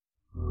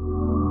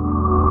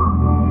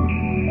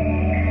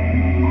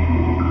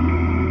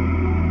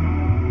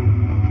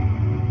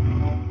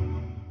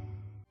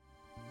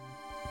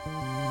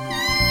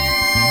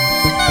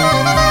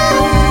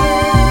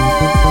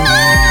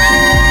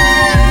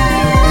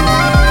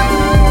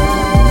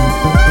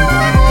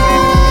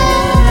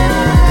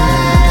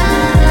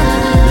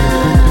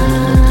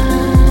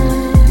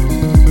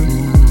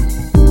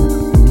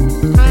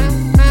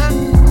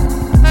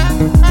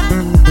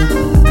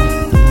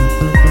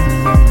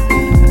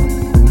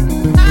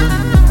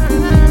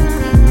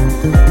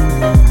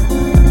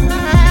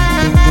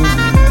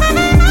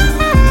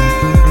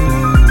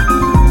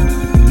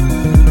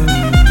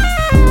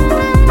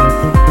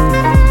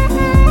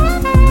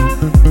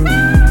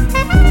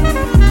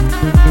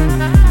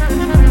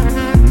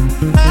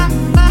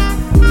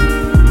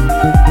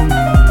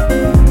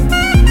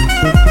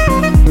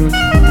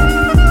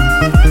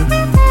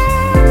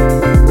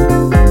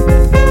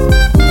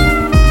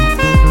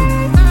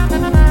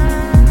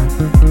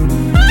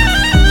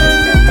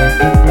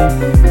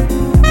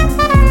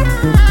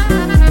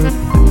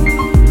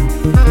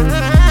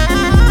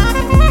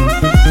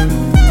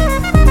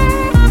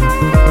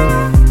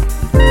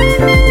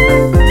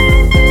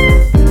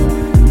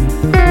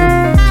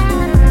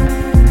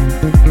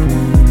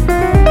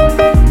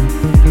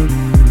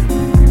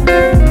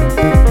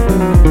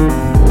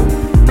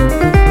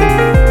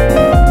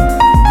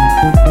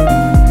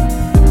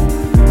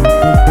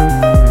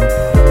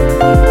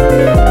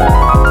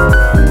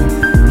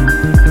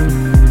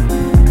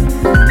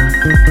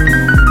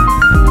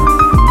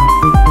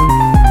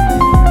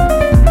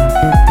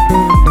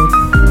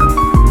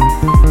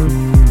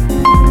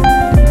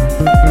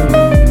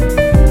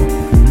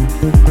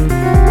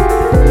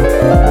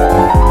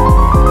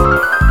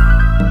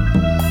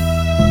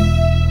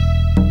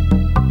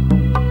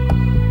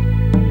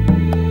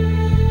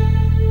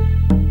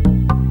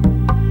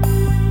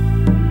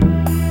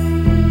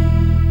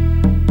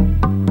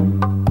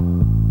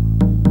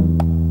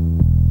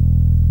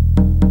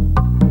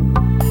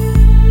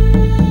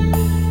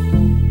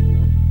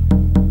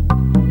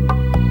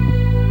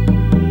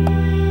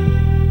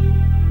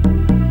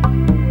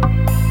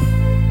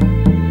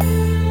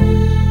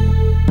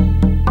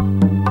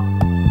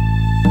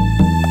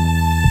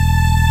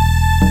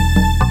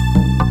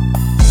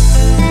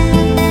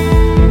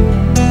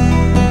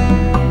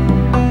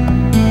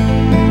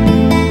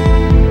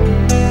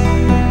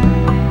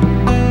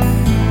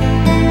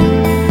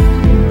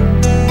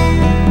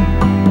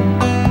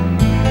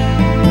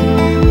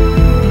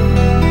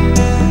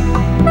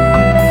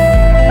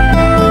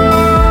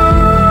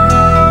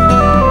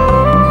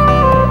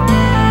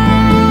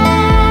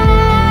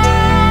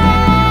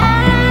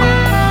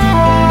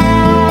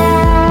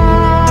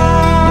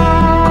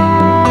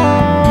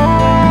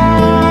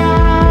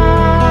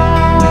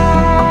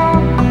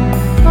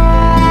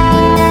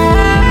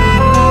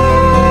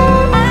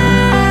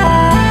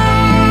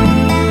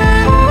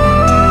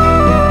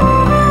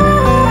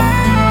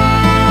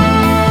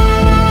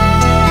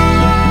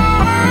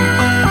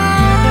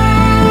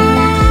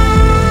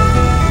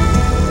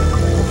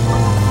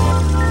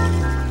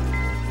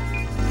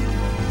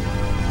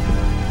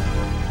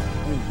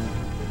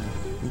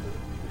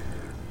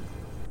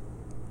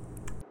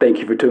Thank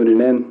you for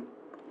tuning in.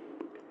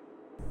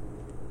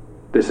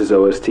 This is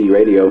OST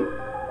Radio.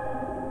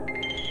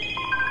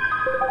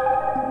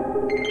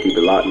 Keep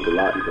it locked, keep it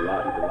locked, keep it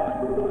locked, keep it locked.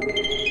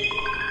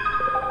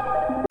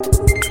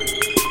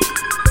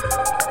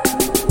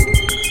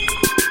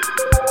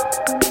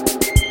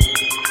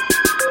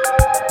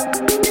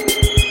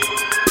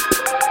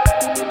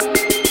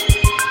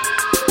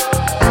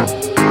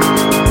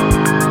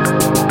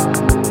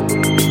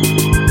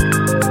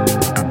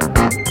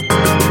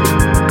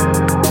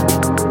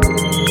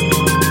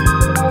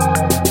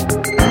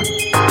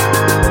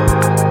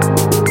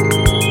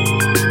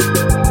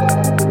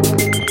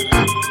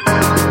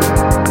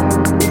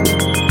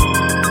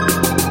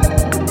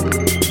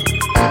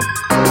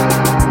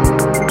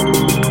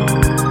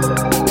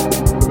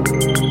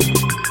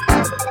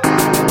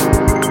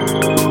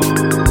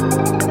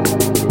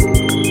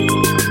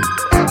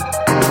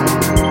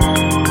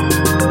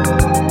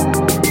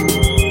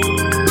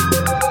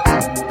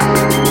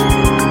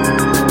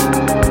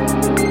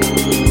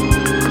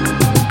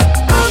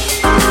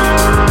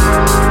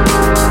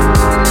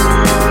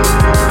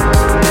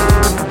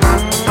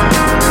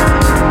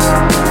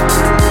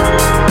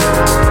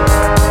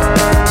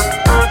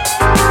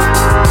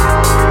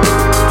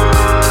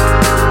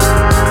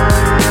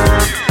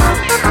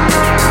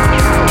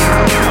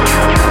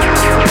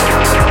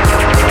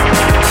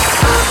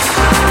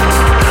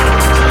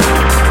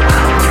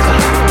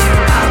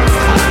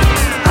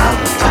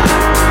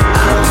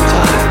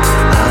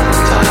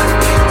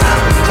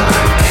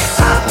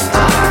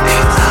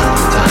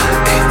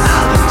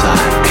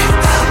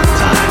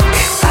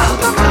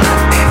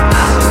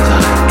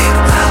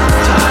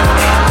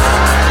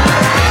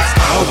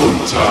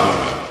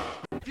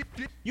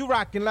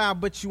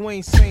 Loud, but you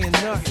ain't saying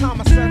nothing.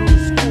 Time I settle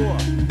the score.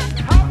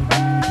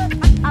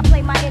 I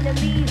play my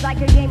interludes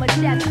like a game of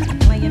chess.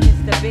 Playing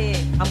Mr. Big,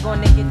 I'm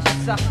gonna get you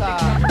sucker.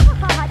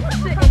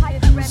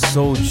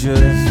 Soldiers,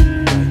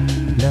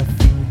 left,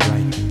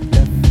 right,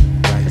 left,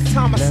 right. It's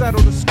time I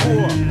settle the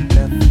score.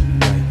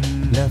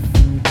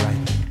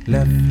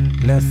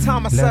 Left,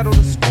 time I settle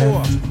the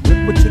score.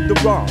 Ripper to the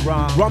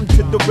rum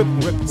to the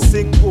ripple.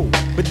 Single,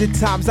 but the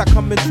times I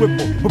come in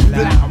triple.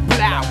 Blah,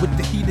 blah, with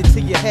the heater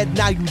to your head,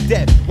 now you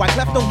dead. White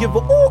left don't give a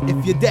ooh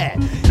if you're dead.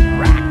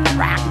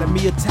 Rack, let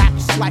me attack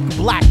just like a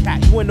black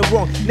cat. You in the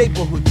wrong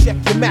neighborhood, check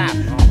your map.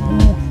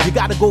 Ooh, you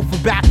gotta go for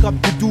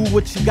backup to do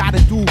what you gotta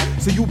do.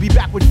 So you be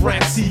back with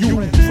Francie,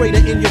 you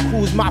trader in your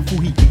crew's my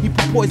fuhi. He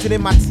put poison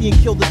in my tea and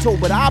killed the toe,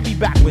 but I'll be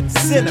back with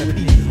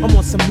centipede. I'm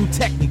on some new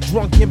technique,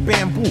 drunk in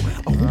bamboo.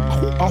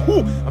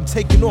 I'm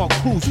taking on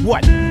crews,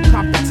 what?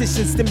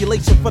 Competition,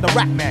 stimulation for the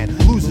rap man.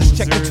 Losers,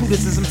 check your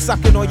tutors as I'm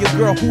sucking on your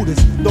girl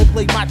hooters. Don't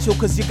play macho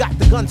cause you got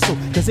the gun, so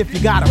cause if you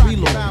gotta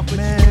reload,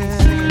 man,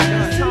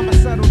 it's time I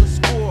settle the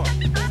score.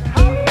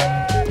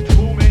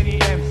 Too many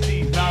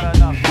MCs, not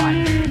enough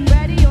fight.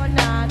 Ready or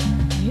not,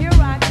 here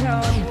I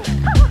come.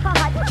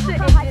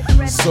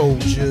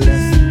 Soldiers,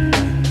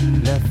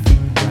 left,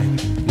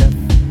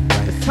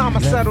 right. It's time I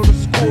settle the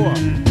score.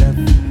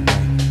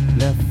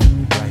 Left.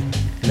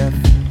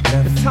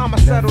 It's time I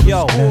settle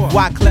the score.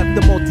 Why cleft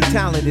the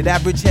multi-talented?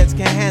 Average heads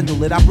can't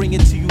handle it. I bring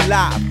it to you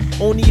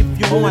live. Only if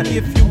you want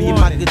it. Me and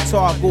my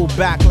guitar go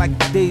back like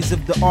the days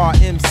of the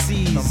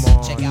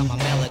RMCs. Check out my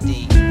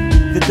melody.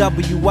 The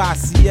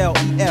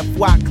WICLEF,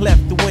 why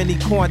cleft to any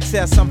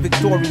contest, I'm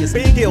victorious.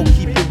 Still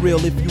keep it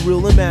real if you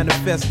real and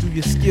manifest through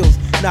your skills,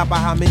 not by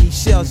how many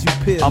shells you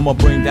peel. I'ma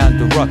bring down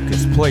the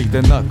ruckus, play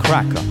the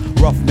nutcracker.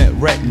 Roughneck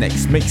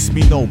rednecks makes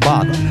me no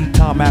bother.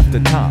 Time after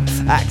time,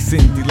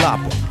 accent the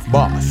lopper.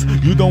 Boss,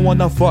 you don't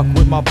wanna fuck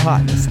with my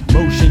partners.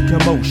 Motion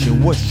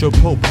commotion, what's your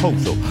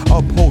proposal?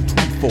 Uphold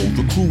threefold,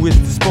 the crew is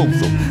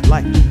disposal.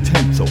 Like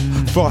utensil,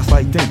 frost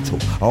like dental.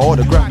 I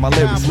autograph my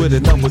lyrics with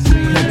a number 2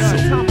 pencil.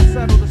 Time to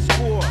settle the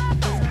score.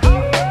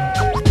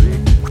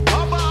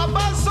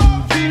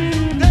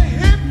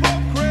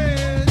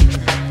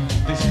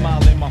 They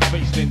smile in my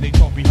face, then they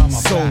talk behind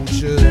my back.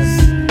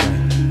 Soldiers,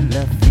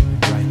 left,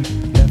 right.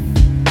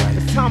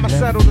 It's time I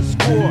settle the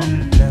score.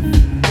 Left.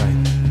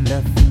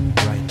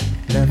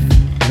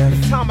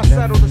 It's time I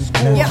settle the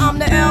score. Yeah, I'm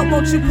the L,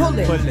 won't you pull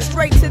it?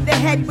 Straight to the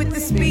head with the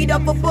speed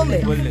of a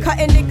bullet.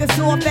 Cutting niggas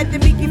off at the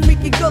meeky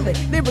freaky gullet.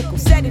 Lyrical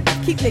sedative,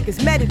 keep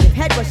niggas meditative.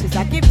 Head rushes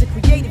I give to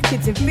creative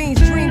kids and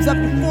fiends. Dreams of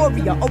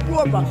euphoria,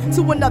 aurora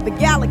to another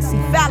galaxy.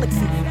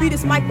 Fallaxy, be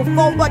this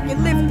microphone bucket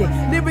lifted.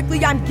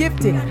 Lyrically I'm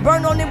gifted.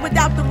 Burn on it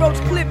without the roach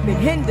clipping.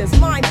 Hinders,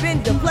 mind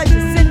bender,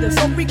 pleasure cinder.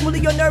 So frequently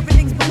your nerve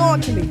endings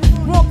belong to me.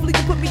 Wrongfully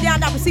you put me down,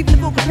 not receiving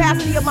the full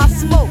capacity of my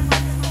smoke.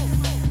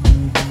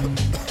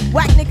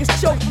 Whack niggas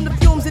choke from the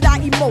fumes that I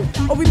emote.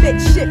 Or we make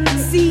shit.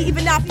 See,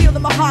 even I feel the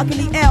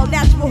mahogany L.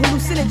 Natural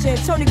hallucinogen.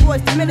 Tony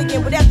Boy's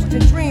Dominican with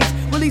estrogen dreams.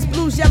 Release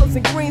blues, yellows,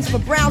 and greens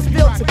from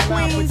Brownsville to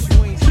Queens.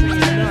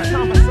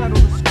 Time to settle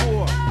the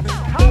score.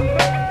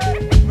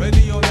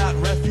 Ready or not,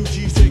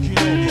 refugees taking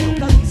over.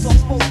 Cause we so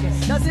spoken.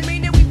 Doesn't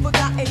mean that we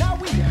forgotten. Now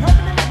we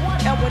permanent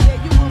one. And when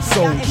there you will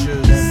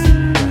Soldiers,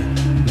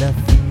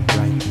 left,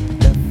 right.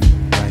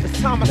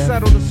 It's time I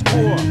settle the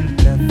score.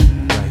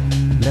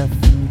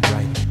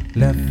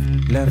 Left.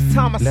 It's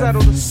time I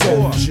settle the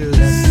score.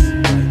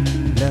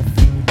 Left,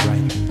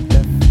 right,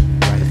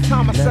 it's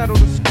time I settle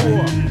the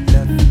score.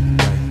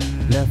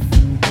 Left.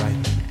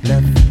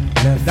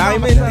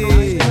 Diamond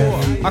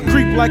I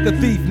creep like a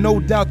thief, no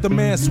doubt the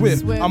man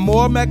swift. I'm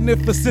more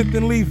magnificent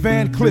than Lee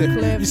Van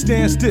Cleef. You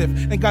stand stiff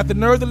and got the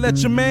nerve to let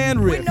your man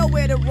riff. We know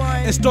where to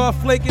run and start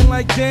flaking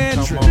like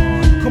dandruff.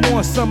 Come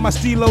on, son, my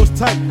stilo's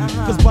tight.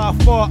 Cause by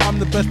far I'm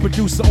the best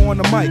producer on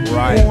the mic.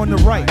 On the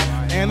right.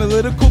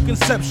 Analytical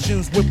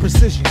conceptions with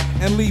precision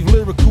and leave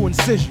lyrical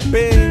incision.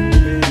 Bing.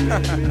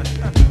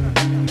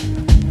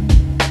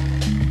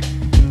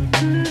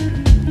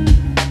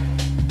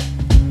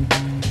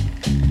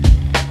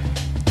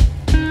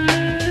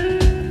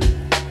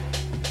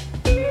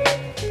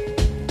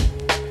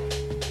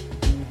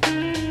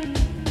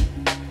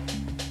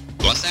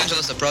 Los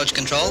Angeles approach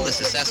control,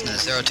 this is Cessna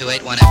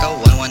 0281 Echo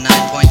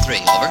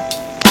 119.3, over.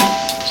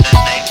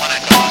 Cessna 81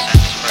 Echo, Los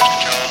Angeles approach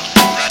control,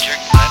 roger,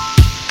 go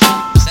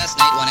ahead.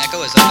 Cessna 81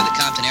 Echo is over the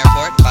Compton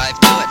Airport,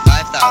 52 at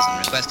 5,000,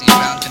 requesting a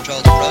ground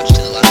controlled approach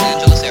to the Los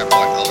Angeles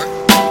Airport, over.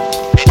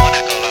 81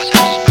 Echo, Los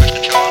Angeles approach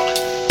control,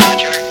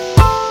 roger.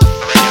 For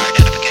radar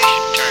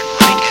identification, turn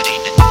right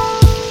heading 030.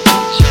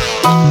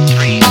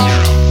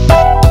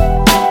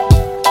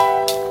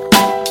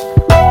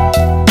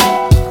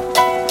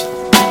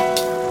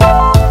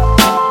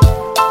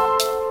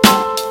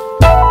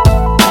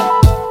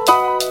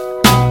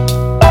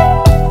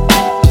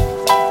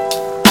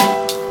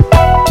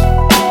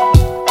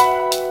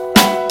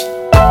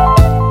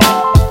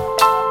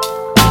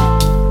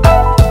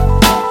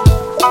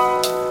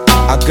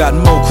 Got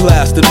more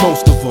class than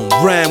most of them,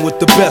 ran with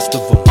the best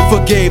of them,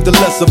 forgave the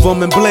less of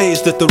them and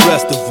blazed at the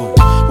rest of them.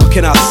 What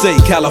can I say,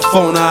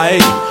 California I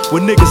ain't.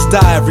 When niggas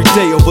die every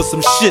day over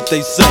some shit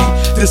they say,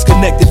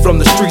 disconnected from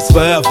the streets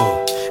forever.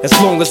 As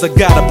long as I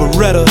got a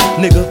Beretta,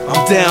 nigga,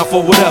 I'm down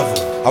for whatever.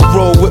 I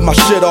roll with my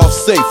shit off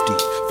safety.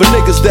 For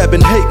niggas that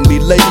been hating me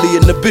lately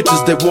and the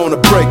bitches that wanna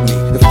break me.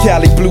 If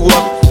Cali blew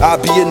up, I'd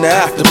be in the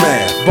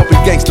aftermath, bumping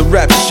gangsta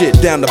rap shit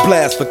down the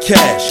blast for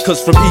cash. Cause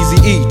from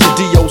Eazy-E to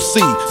DOC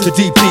to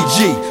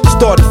DPG,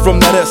 started from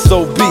that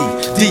SOB,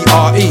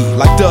 DRE,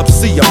 like Dub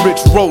C, I'm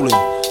rich rolling,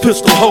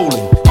 pistol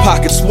holding,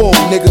 pocket swole,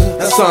 nigga,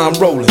 that's how I'm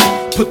rolling.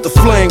 Put the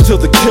flame to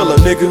the killer,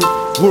 nigga.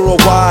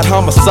 Worldwide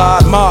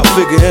homicide, mob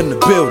figure in the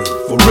building,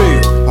 for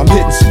real. I'm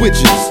hitting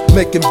switches,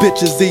 making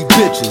bitches eat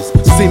bitches.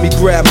 See me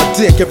grab my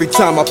dick every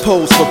time I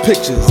pose for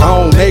pictures. I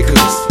own acres,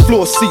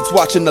 floor seats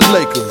watching the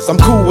Lakers. I'm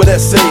cool with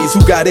SAs who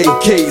got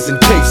AKs and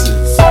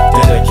cases.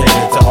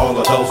 Dedicated to all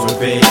of those with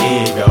big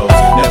egos.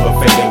 Never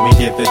faking, we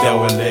get the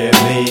dough and live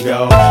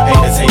legal.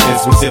 Haters hate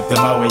this, we zip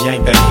them out and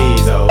yank the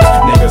heezos.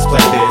 Niggas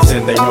play this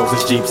in they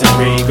Roses, Jeeps, and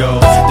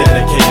Regals.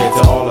 Dedicated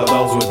to all of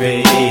those with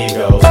big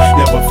egos.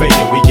 Never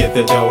faking, we get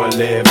the dough and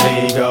live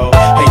legal.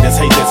 Haters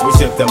hate this, we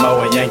zip them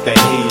out and yank the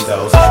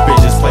heezos.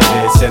 Bitches play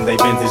this in they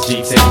Benzes,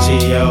 Jeeps, and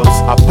Geos.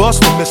 I bust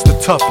with Mr.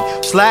 Tuffy,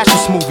 slash a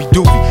smoothie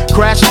doobie,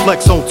 crash and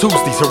flex on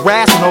Tuesdays,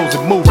 harassing hoes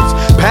in movies,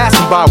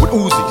 passing by with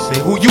Uzis. Say,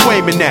 who you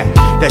aiming at?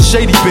 That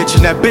shady bitch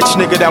and that bitch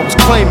nigga that was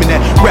claiming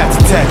that.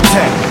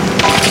 Rat-a-tat-tat.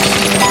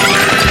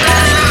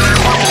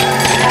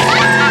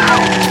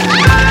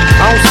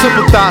 I don't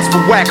sympathize for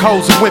whack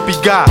hoes and wimpy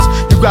guys.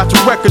 You got to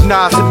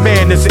recognize that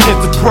man is an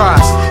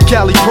enterprise.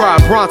 Cali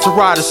pride, Bronson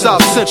rider,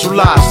 South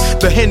centralized.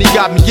 The Henny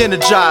got me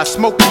energized.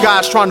 Smoke the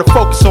guys trying to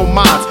focus on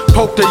minds.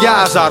 Poke their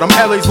eyes out, I'm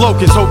LA's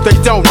locust. Hope they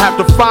don't have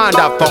to find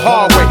out the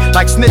hard way.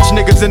 Like snitch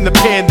niggas in the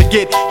pen to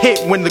get hit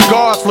when the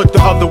guards look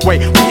the other way.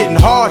 We hitting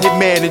hard, hit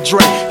man and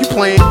Dre. You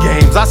playing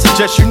games, I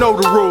suggest you know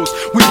the rules.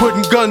 We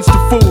putting guns to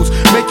fools,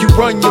 make you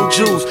run your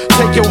jewels.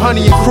 Take your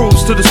honey and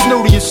cruise to the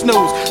snooty and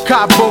snooze.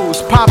 Cop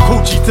booze, pop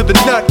coochie to the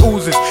nut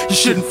oozes. You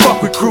shouldn't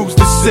fuck with crews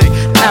this sick.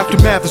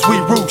 Aftermath is we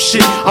root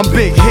shit. I'm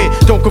big hit,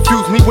 don't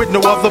confuse me with no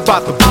other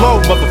about to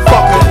blow,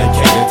 motherfucker.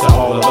 Dedicated to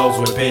all of those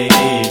with big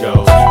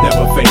egos.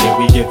 Never faded,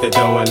 we get the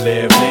dough and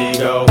live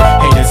legal.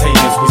 Haters,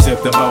 we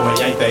sip the mo and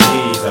yank the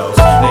heezos.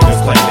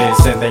 Niggas play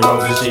this and they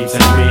Roses, Jeeps,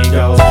 and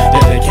Regals.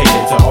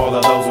 Dedicated to all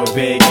of those with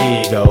big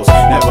egos.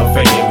 Never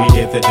faded, we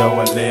get the dough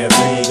and live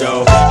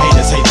legal.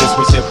 Haters,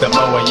 we sip the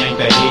mo and yank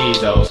the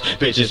heezos.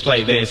 Bitches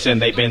play this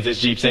and they Benzes,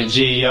 Jeeps, and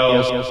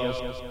Geos.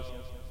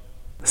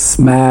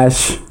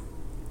 Smash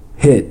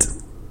hit.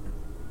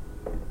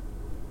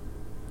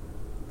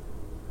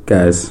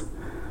 Guys,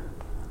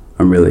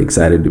 I'm really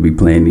excited to be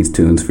playing these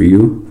tunes for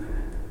you.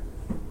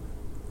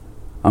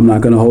 I'm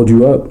not gonna hold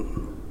you up.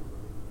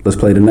 Let's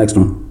play the next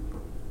one.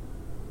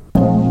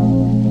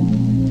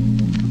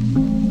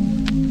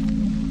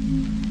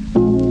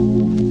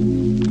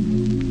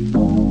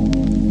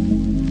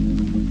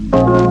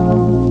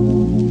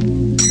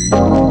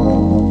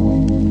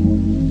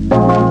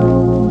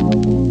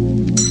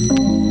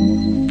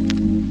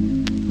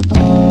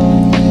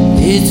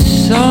 It's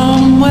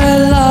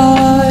somewhere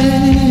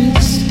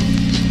lost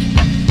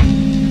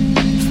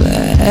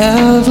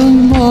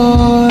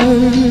forevermore.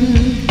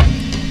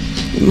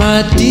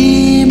 My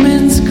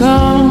demons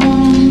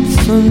come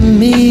for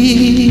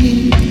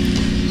me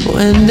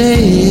when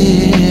they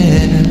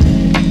hear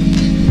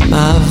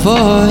my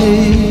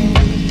voice.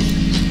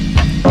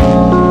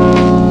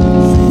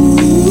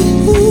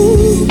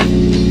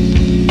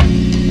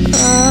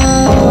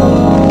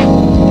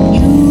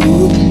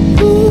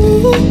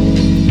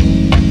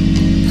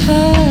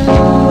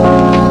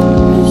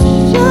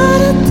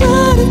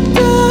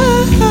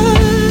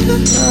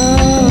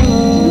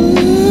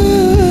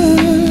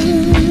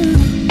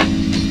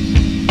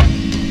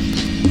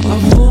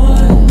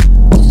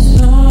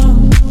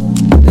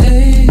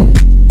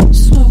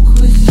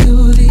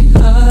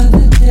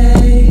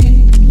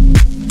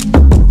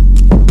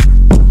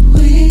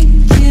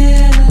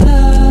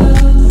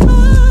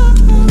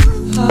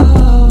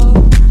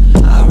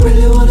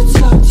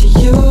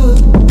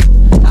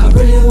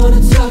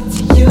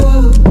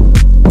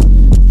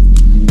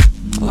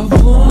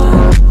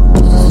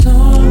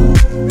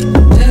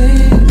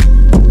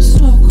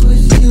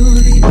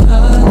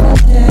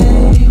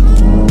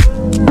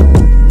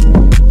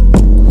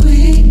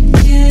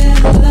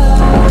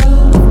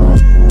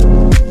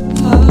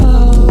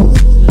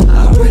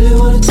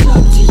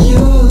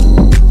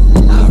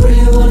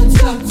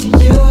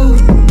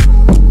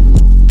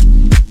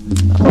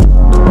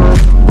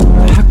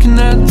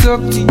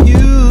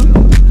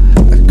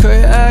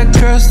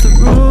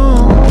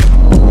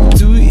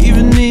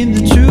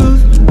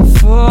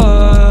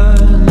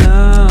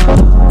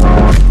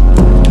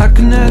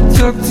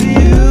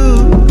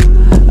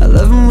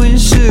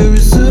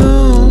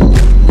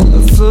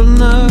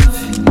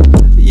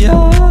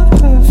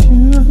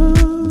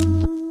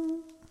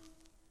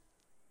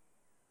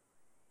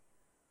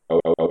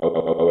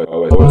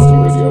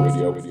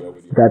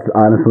 That's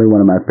honestly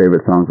one of my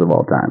favorite songs of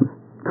all time.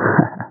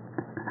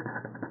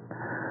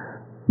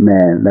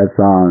 Man, that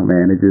song,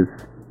 man,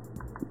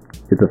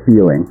 it's a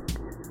feeling.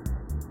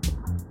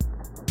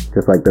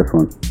 Just like this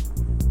one.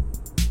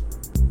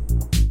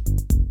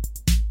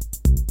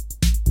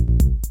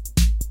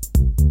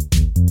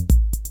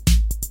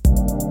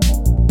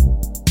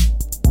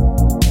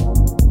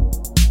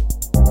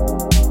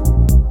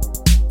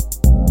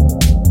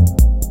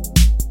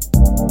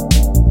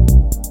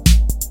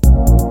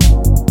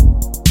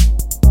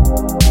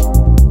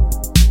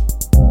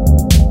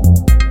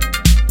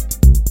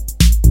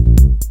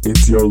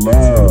 It's your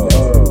love.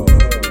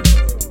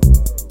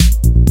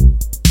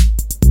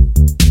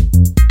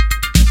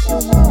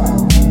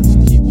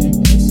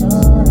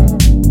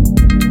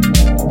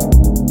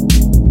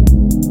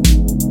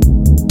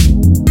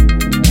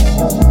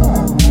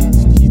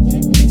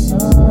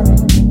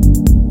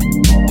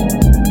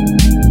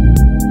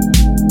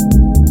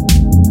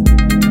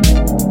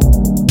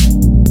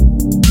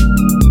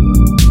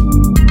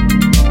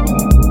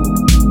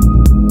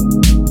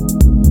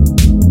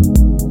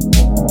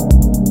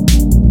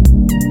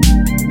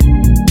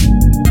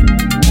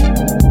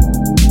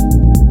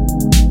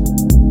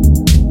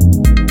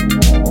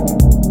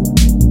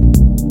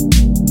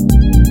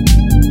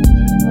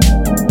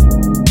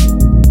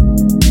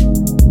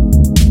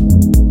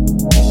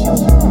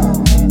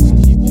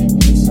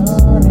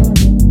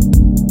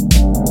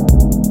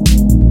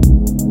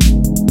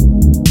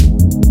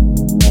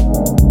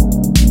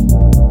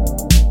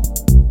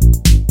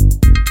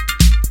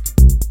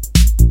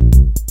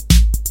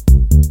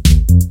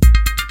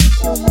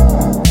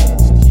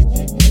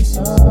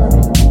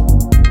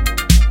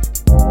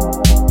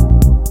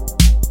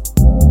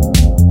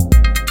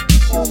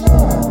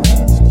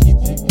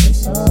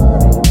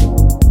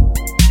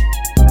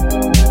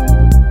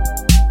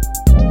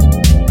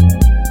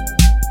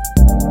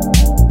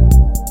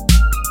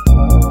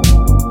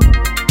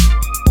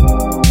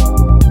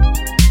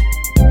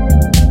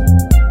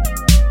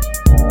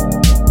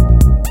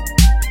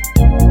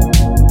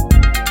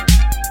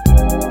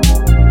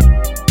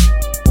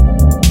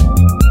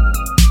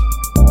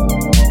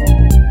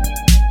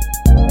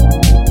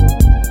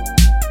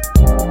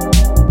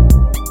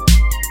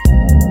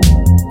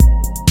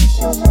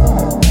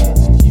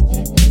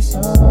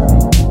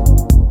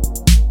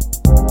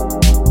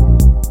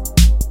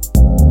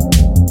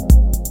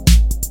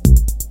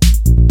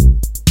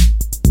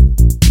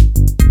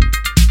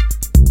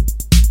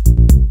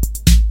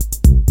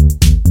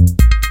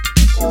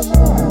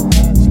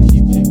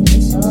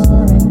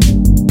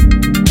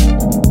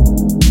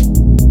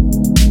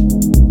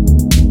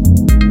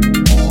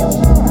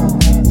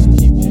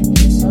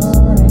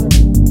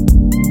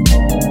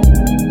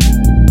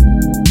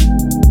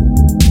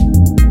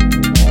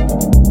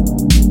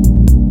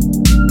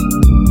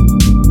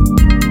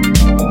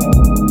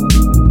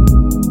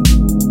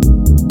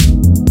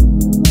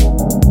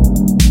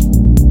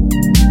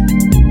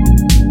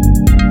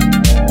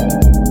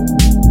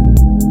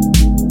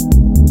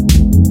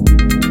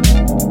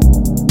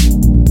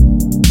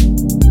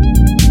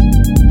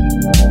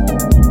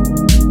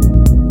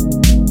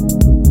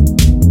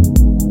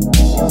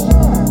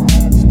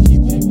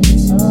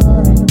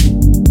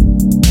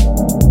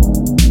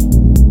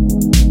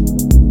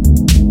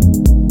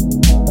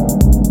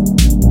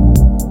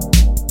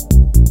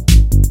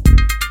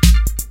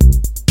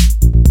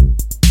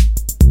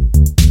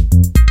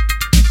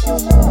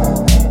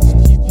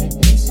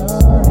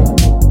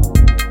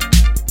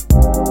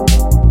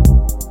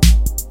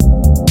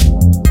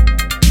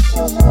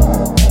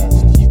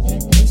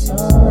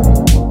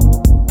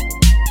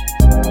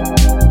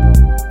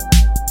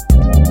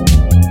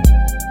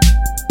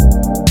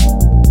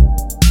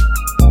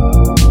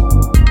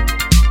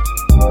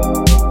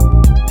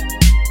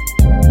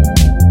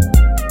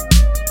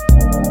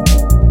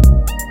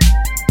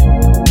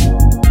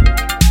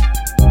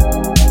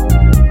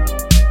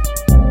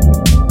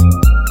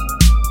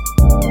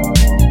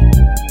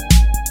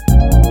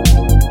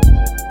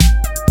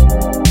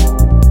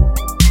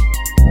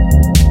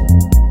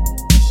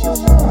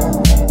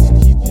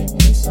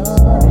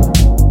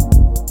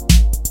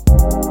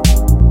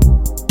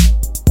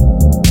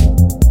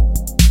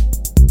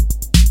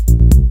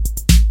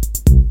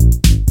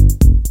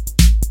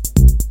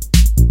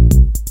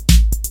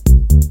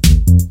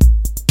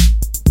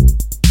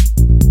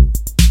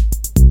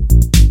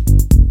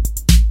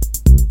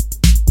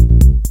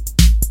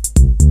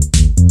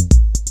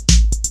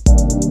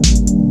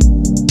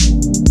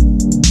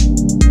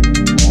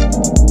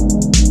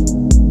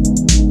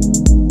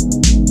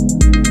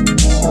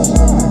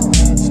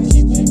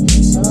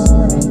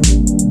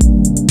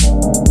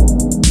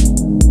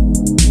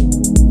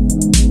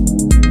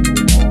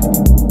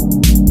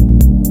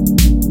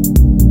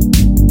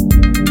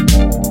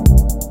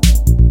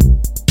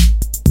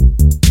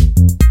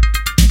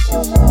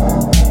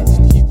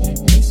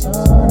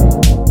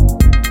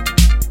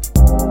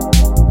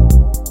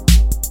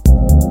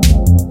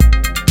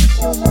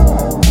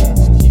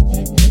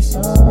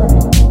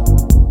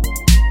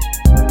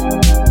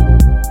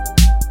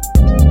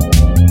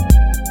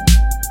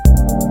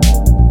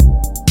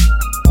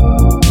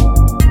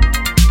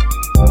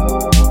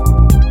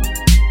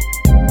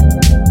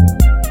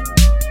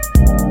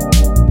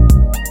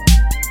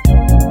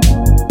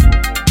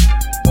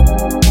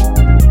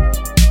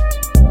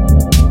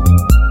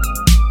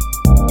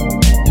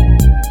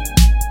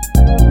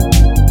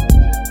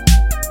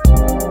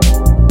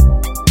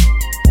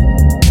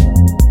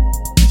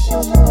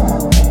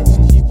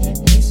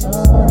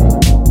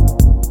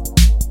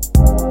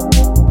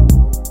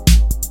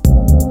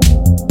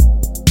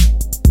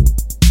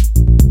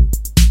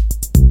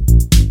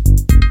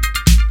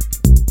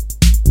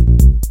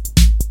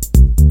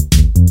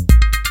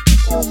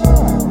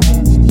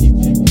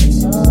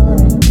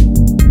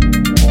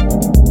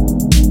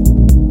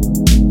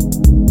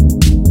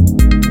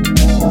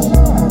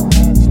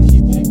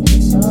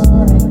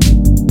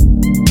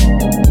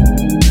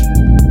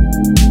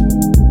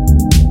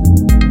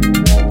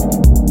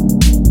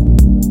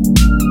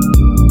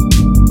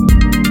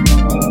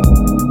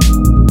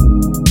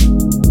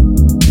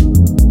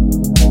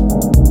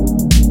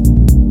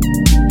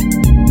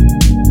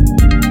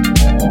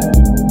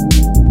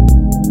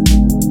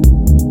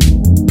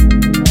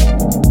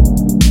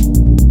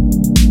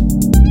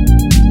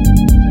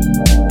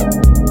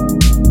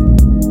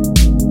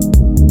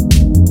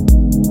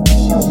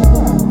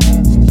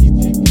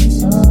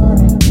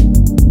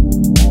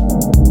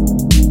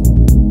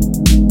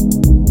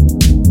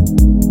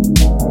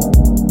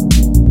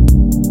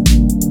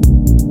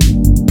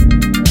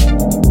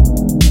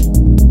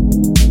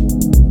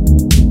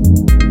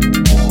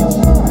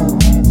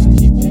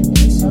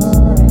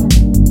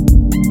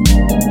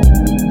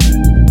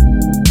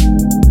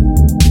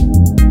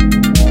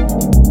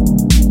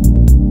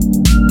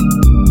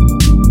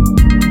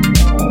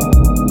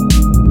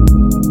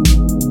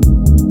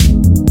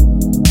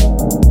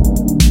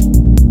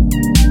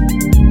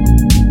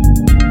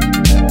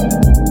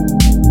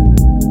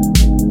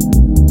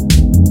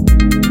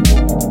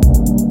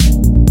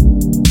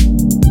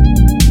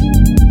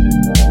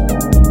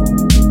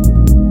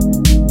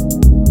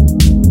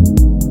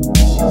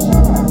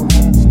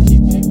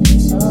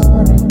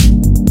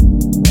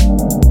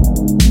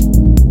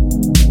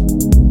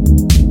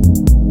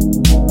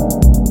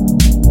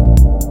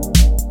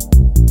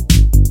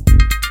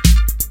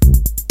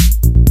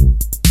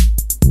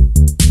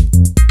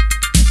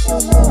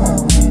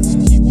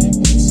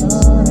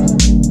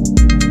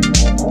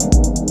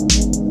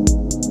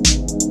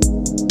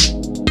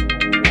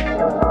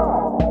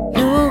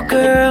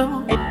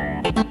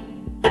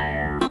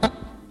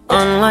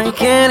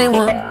 like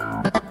anyone.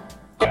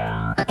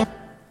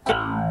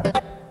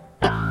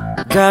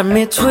 Got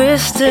me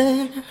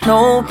twisted,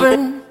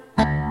 open.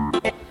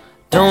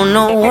 Don't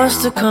know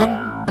what's to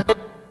come.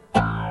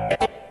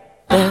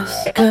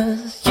 That's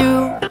 'cause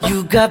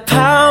you got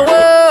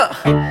power,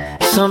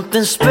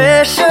 something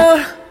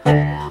special.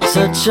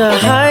 Such a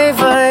high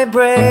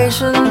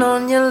vibration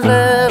on your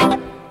level.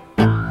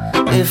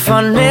 If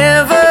I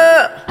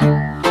never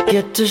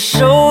get to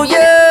show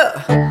you,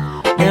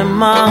 then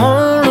my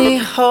only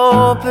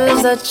hope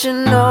is that you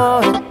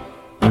know it.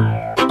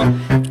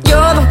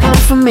 You're the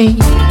one for me.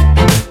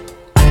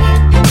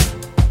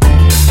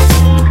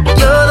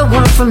 You're the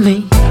one for me.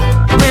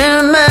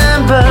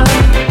 Remember,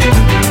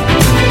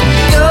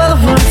 you're the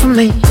one for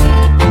me.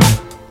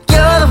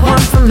 You're the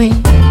one for me.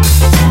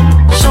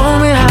 Show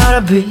me how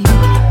to be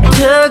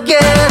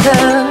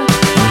together.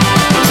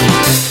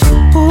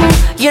 Ooh,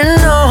 you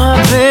know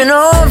I've been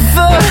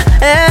over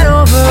and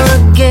over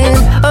again,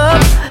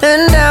 up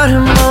and down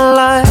in my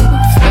life.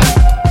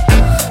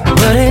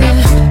 But if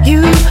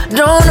you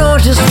don't know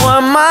just why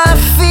my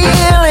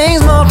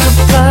feelings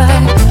multiply,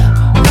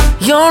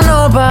 you'll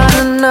know by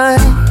the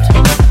night.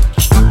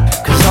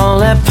 'Cause all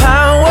that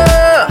power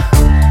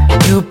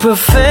you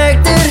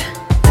perfected,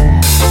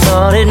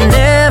 thought it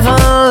never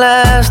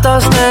lasts,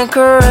 I'll stand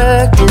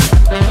corrected.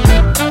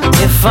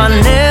 If I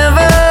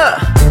never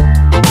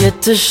get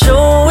to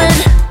show it,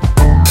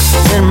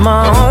 then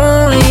my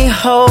only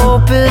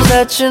hope is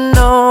that you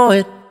know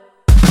it.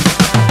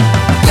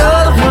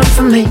 You're the one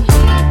for me.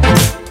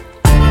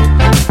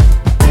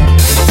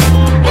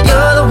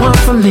 You're the one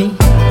for me.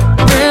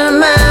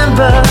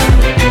 Remember,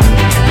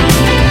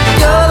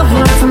 you're the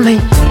one for me.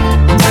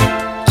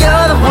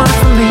 You're the one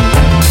for me.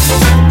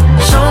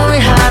 Show me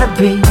how to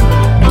be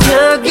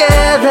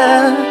together.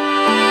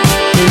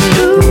 And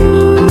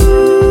ooh,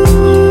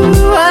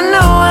 I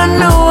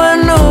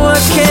know I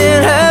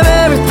can't have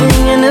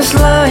everything in this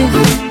life,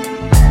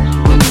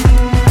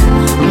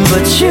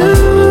 but you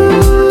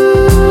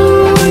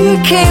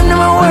came to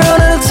my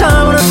world at a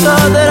time when I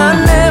thought that I'd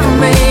never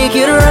make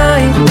it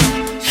right.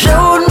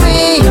 Showed me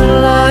your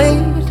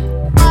light.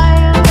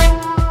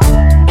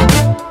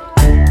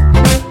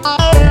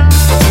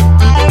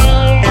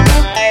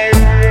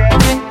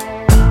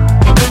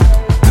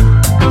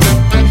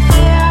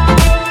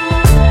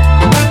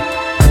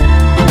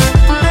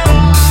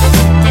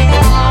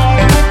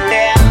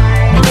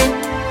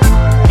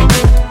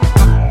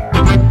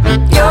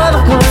 You're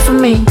the one for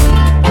me.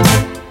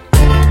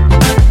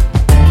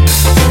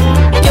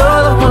 You're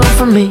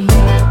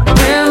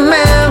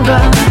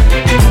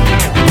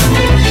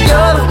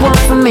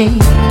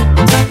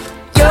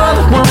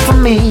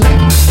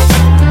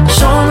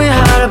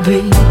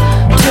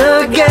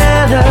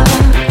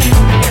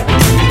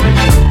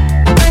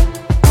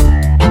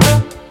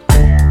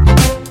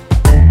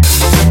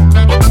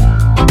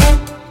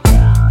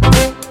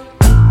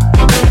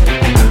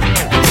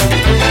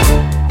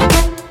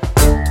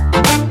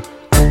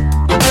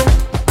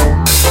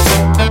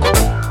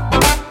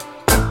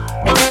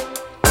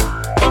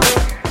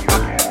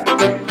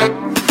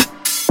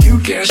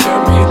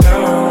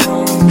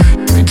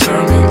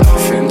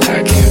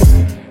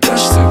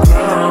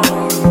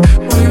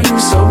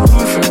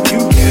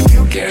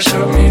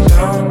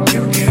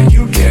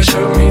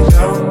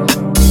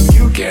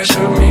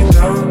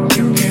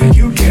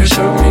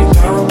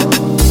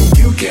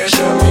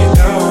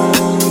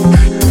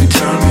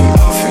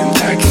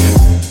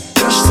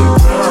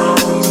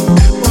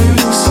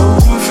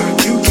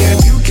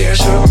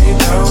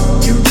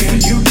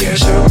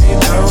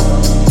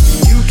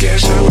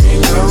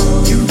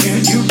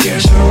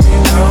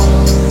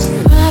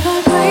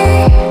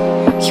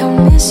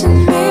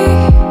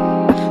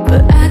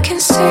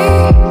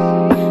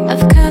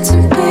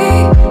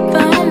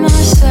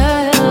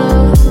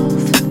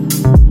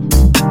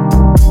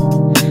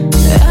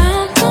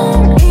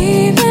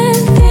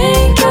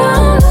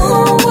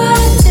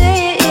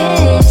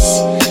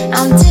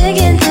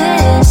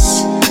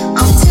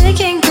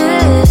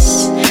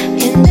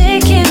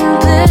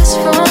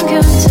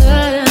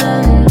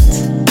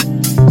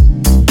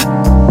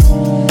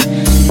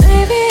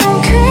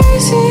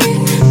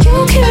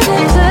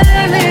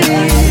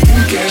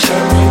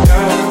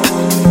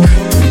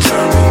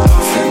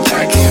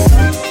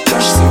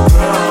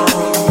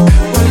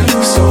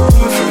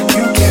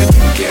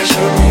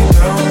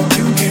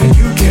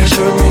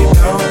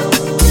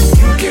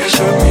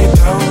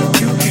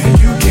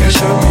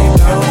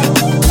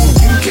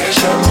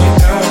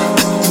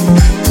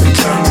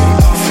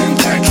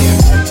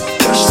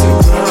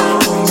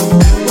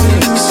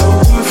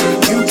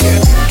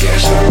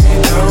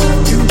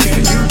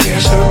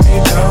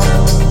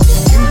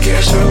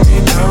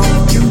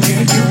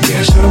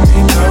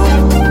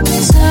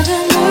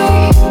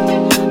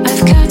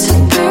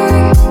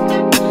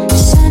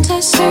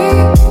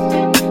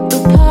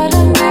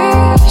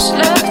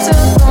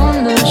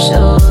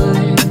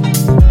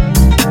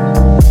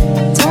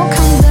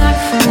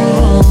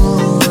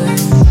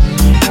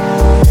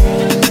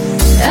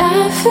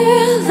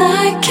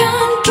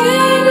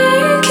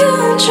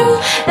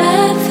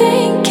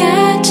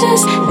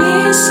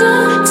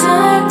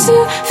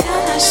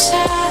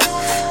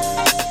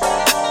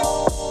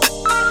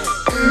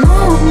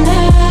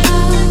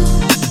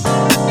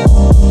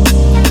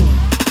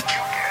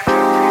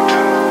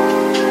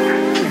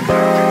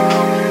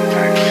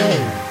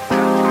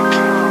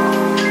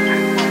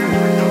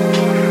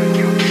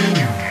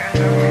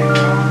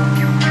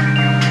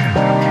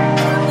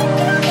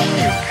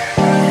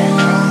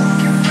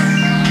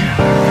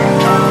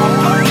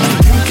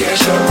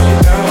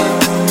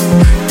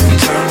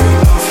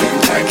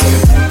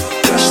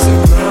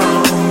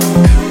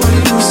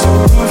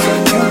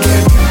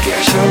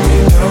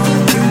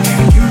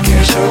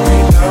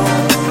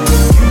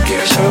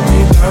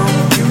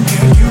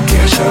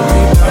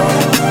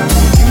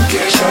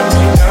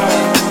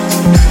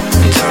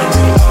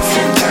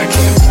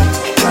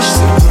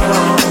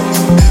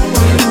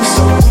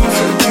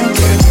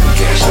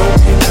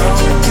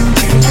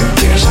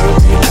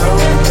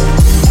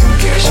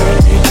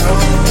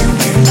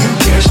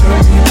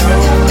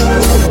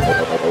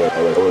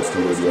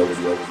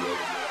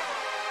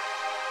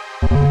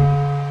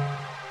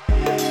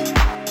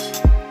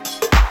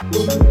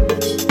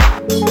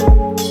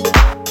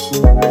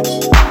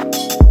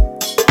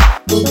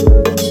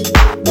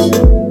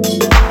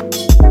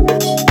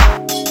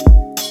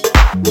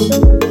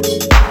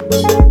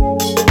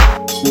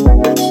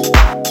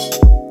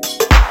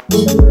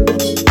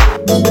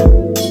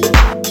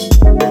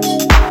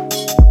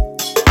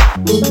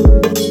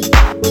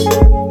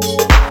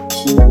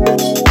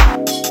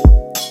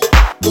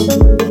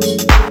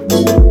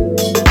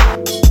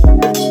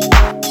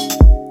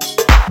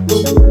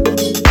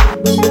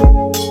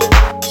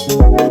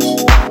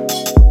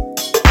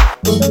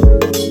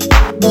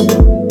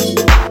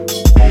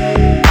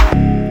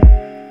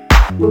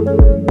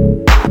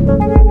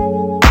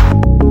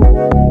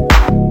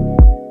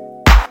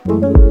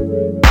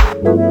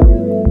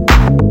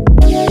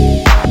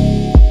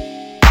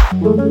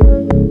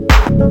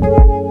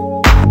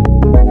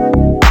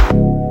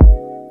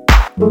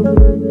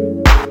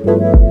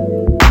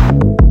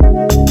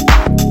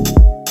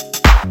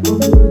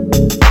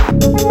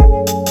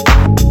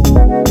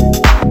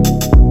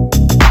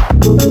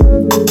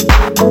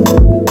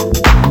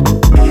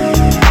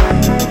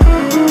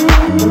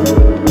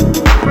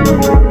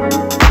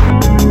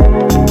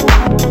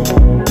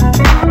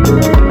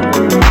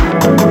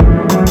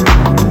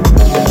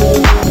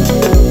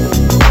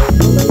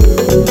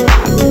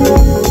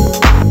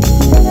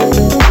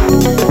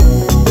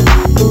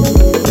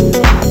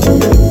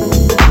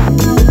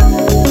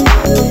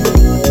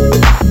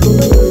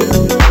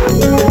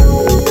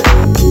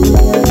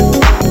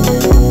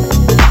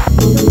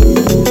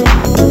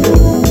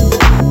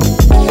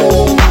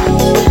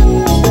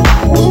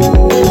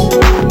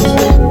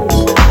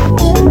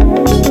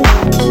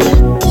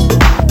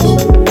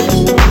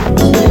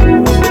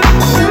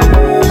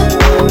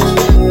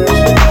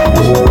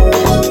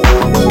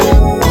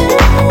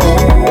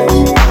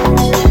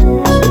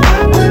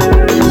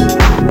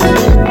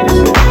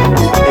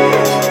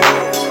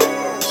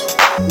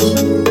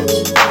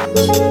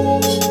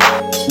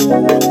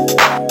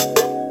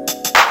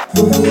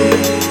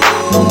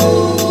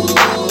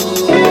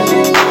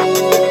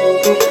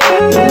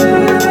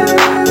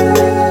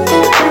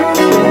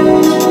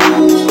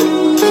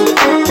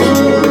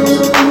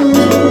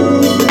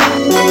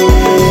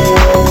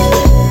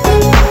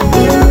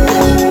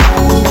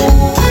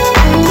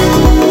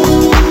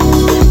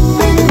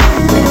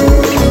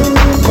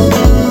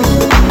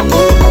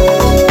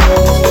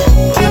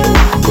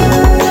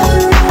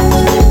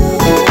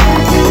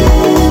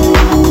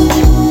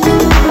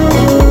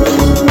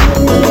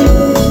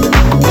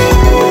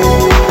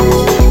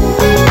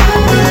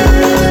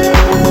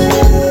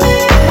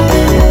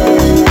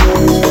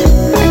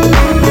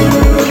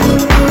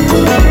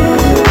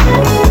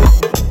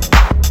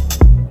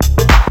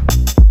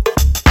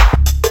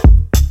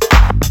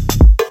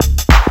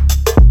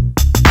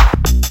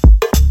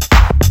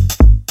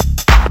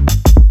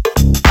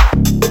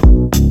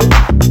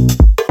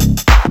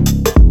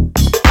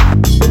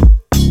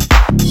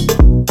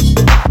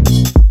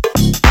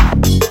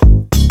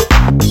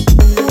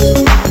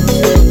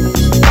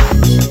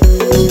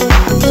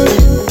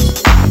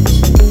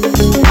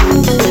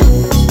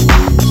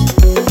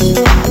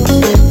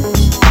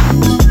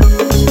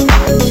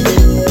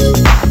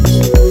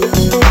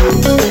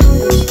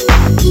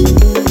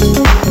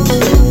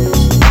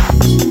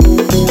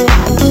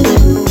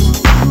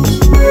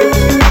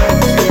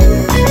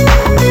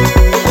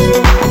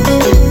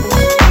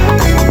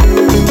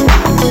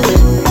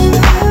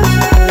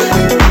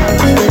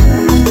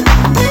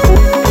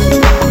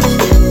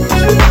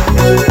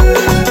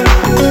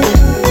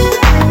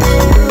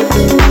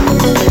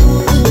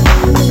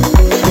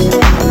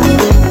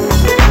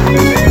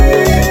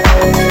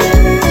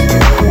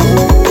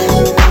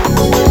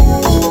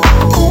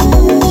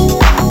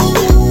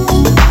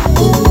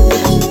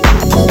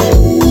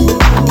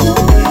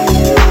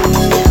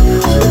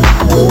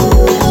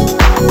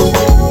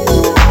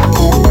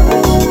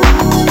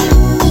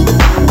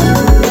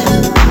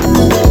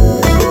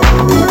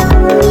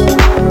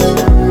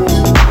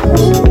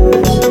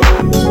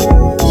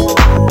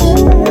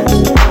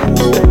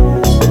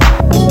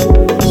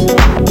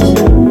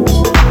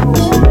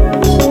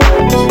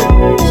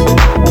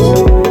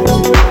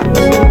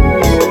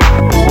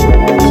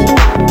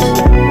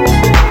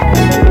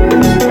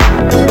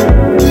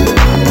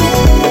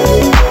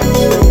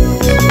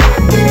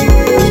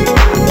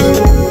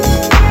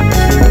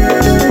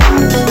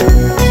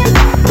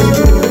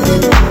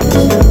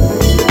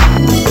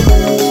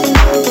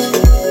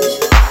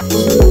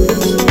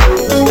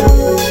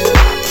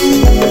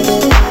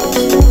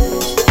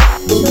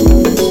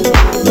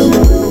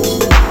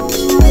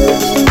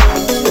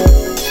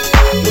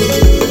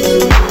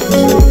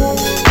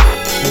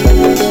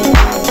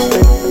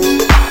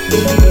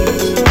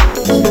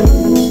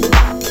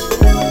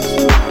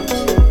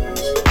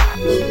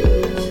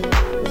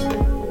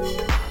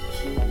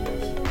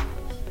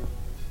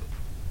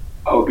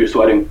you're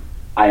sweating.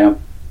 I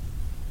am.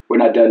 We're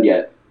not done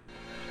yet.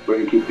 We're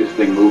gonna keep this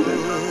thing moving.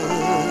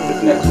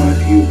 This next one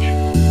is huge.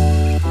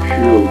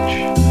 Huge.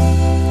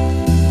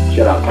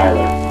 Shout out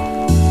Tyler.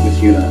 Miss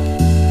Yuna.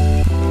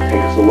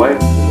 Take us away.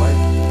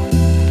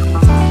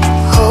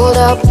 Hold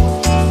up.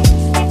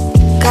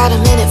 Got a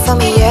minute for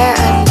me, yeah,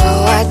 I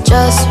know I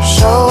just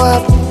show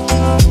up.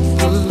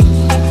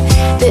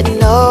 Didn't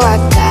know I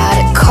got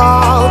a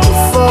call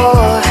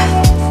before.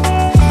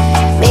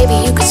 Maybe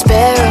you could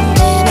spare a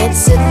minute,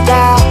 sit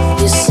down.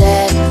 You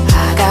said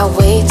I got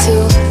way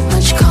too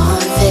much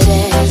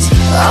confidence.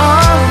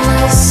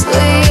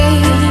 Honestly,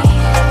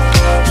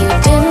 you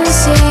didn't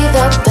see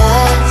the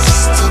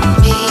best in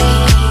me.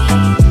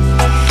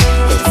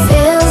 It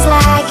feels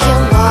like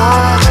you're more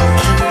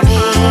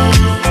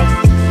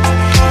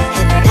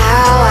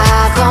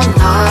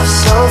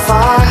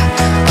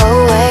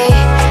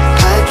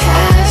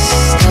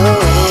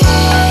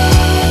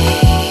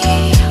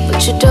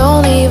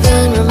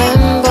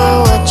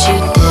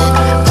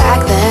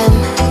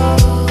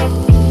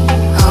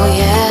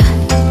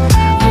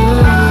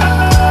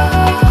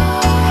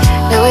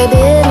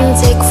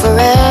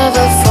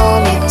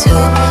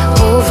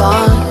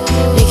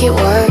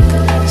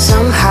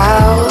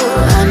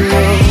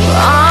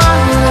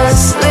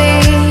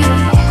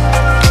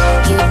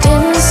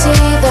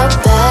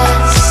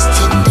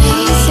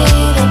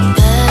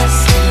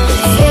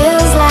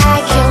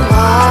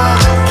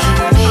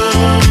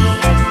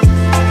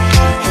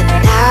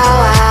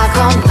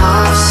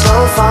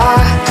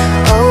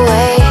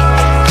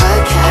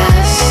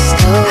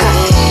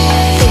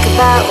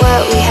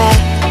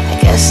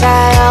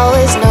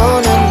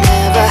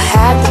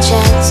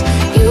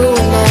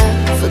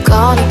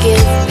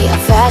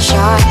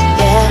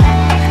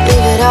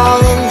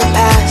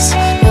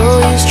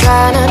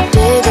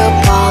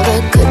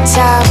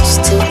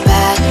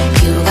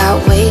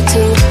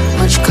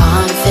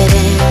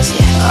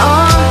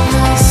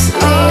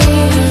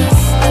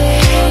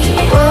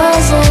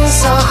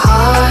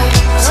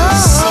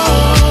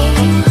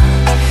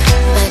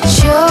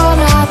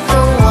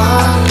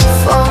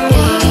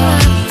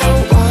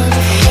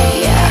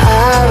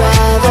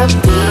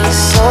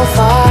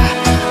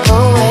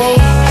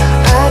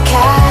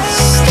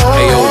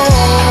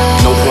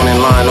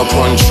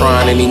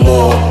grind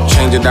anymore.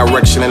 Changing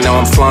direction and now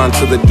I'm flying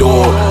to the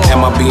door.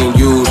 Am I being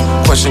used?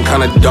 Question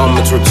kinda dumb,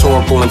 it's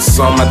rhetorical and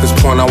some. At this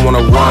point I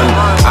wanna run,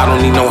 I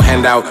don't need no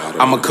handout.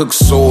 I'ma cook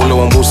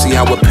solo and we'll see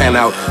how it pan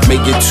out. May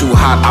get too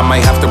hot, I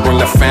might have to bring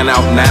the fan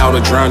out now to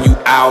drown you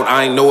out.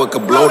 I ain't know it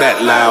could blow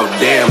that loud,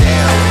 damn.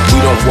 We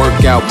don't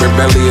work out,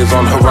 rebellion is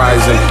on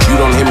horizon. You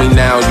don't hear me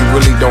now, you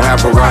really don't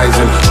have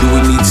horizon. Do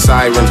we need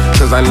sirens?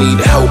 Cause I need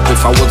help.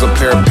 If I was a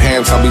pair of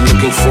pants, I'll be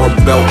looking for a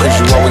belt. Cause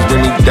you always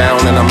bring me down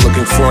and I'm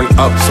looking for an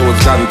up. So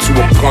it's gotten to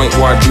a point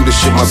where I do this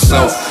shit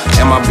myself.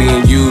 Am I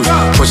being used?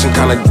 Question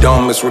kinda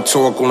dumb, it's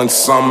rhetorical and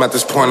some. At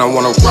this point I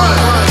wanna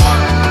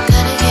run.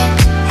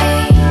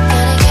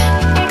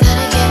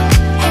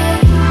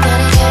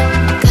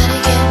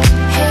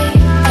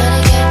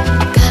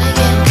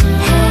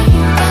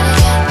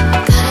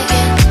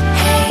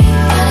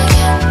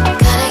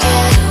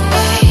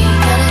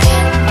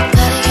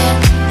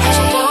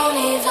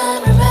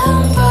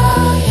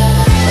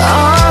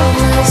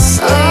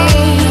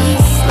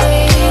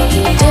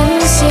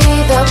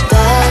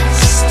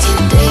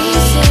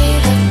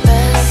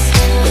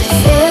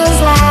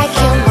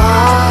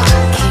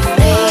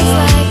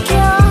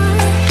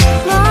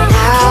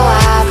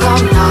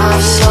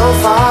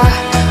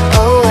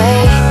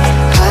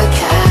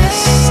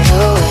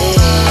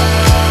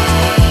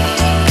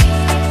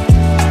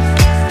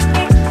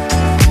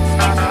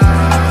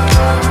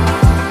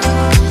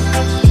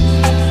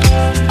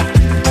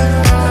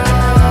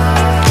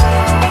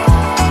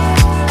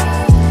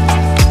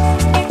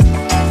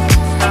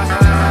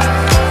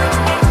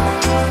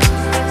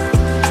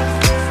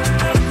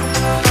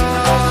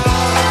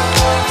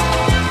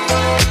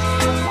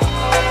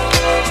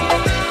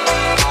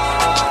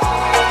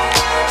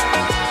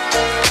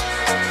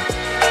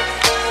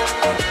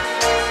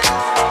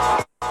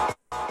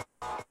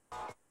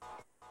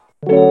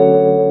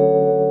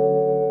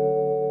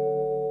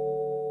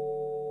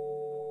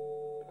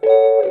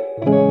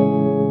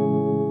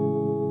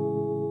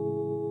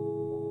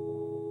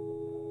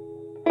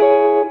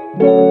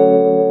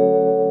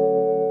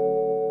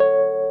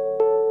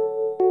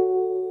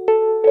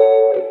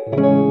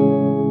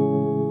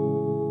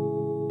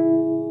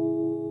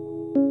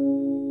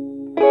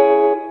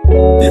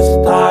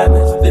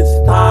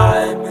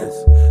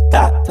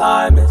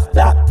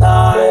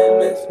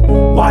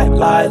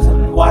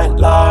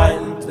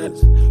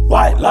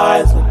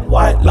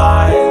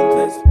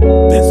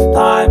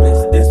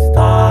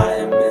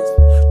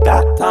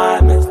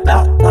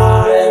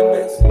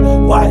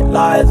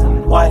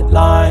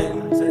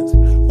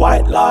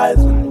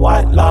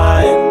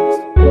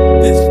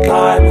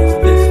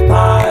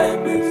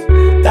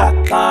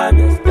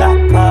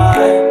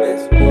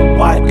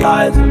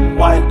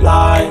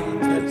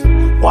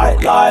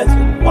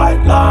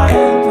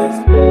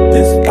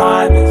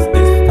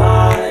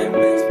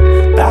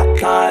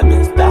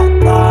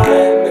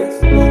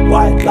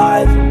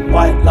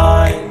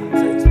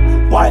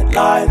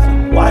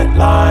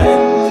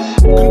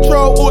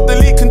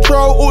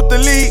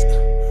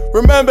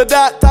 Remember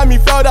that time you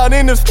fell down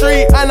in the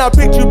street and I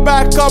picked you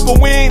back up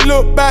and we ain't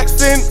looked back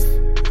since.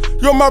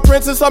 You're my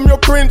princess, I'm your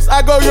prince.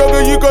 I go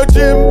yoga, you go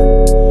gym.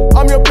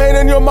 I'm your plane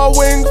and you're my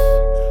wings.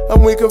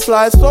 And we can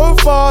fly so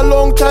far,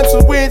 long time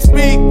since we ain't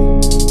speak.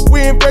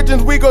 We ain't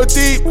brethren, we go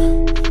deep.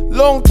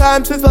 Long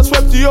time since I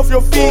swept you off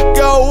your feet,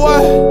 girl,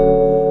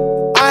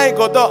 what? I ain't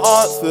got the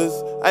answers.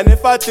 And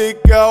if I did,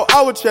 girl,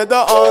 I would share the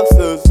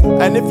answers.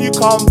 And if you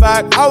come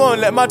back, I won't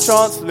let my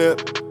chance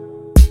slip.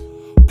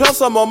 Plus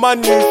I'm on my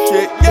new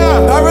shit,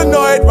 yeah.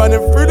 Paranoid,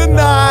 running through the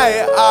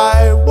night.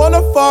 I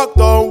wanna fuck,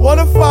 don't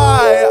wanna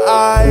fight.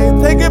 I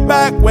take it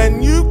back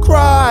when you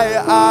cry.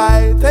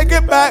 I take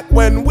it back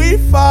when we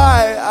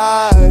fight.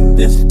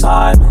 This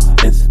time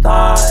is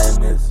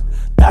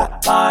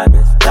that time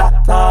is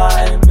that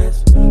time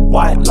is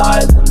white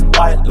lies and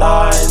white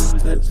lines.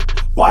 It's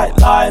white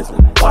lies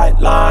and white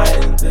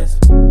lines. It's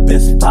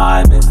this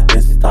time is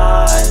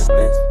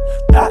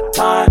that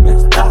time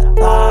is that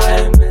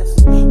time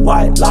is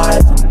white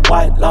lies and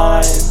white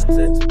lines.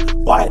 It's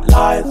white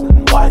lies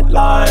and white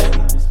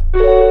lines.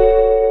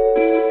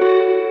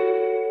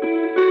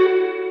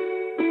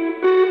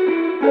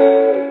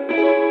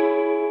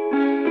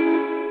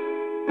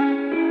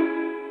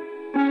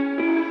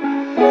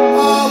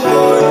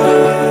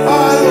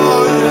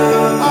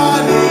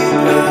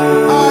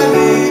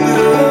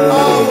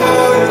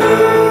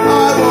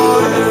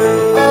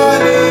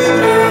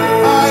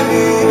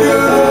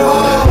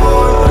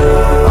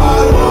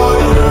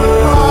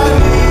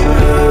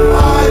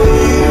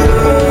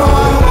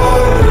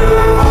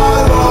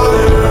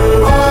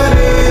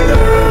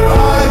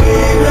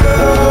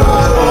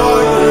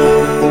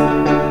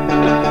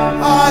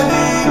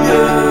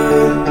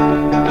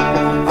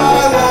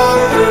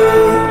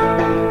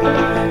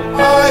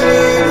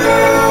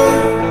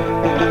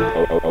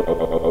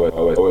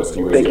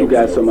 Thank you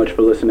guys so much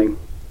for listening.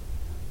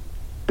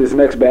 This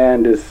next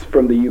band is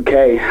from the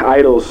UK,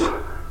 Idols.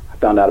 I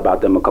found out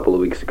about them a couple of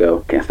weeks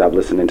ago. Can't stop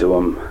listening to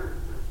them.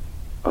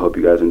 I hope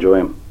you guys enjoy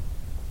them.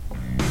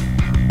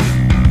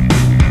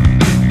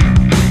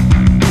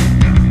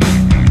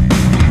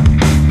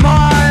 My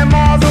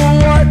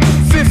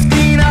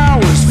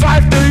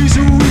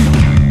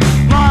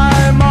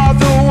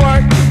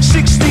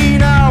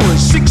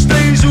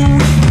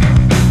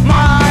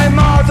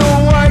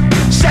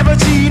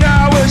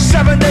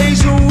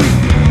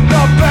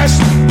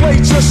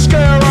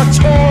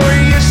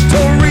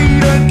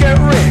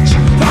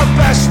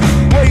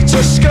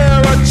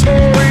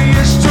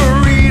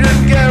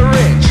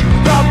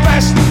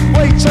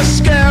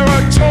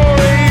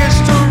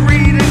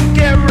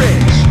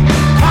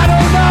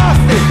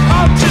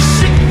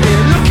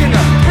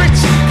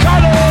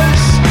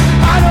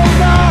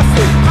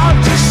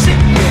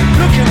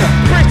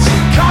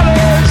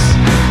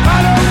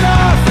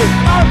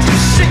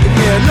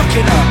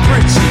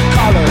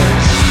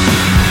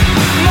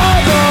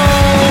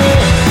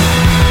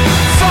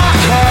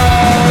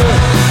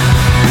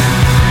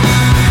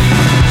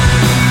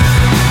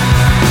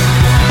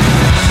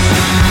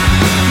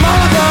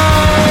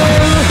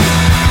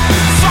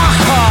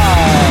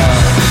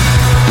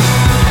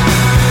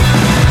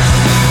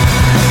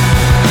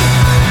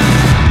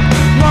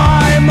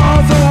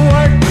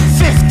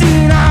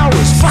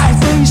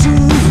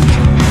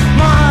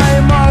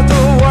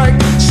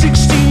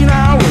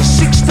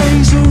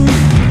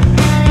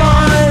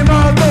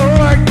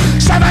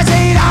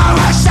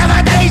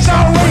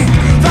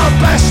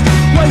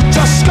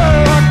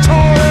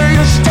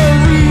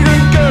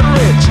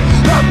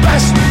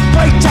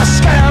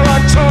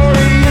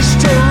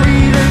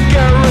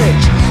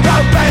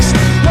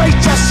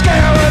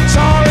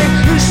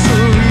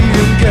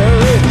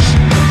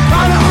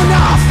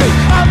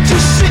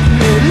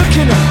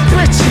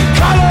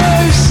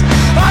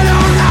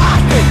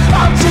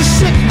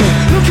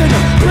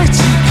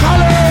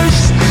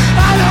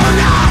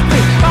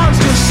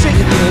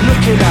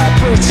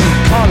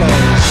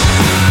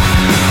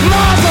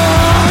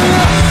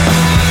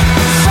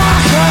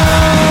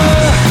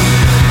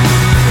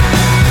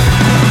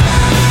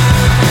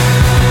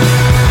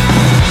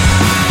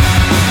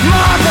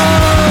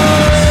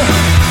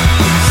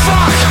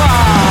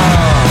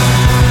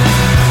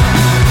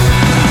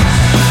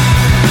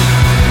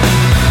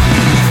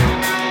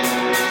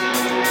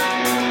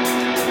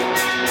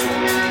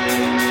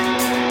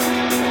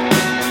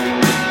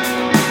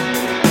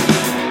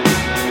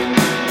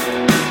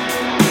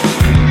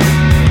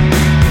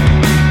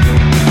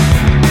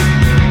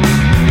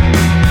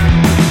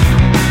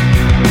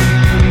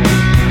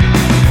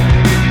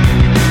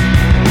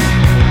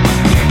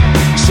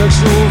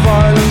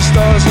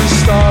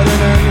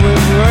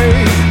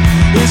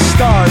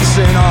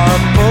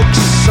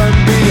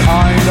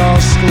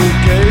school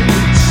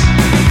gates.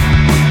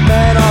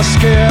 Men are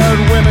scared,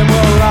 women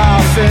will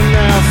laugh in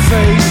their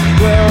face.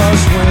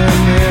 Whereas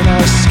women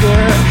are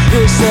scared,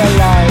 it's their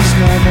lives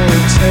men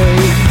will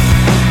take.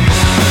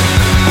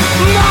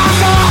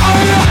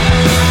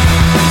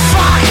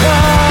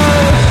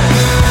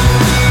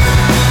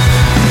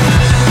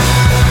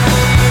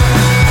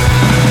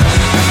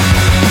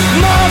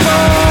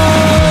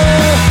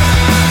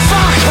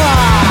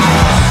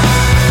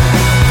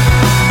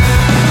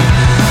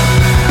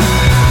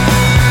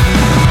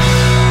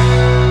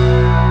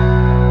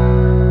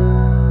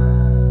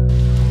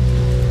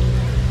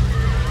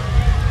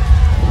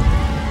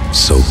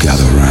 So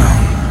gather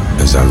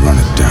round as I run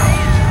it down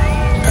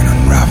and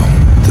unravel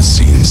the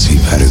CNC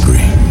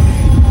pedigree.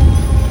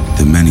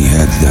 The many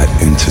heads that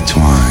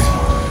intertwine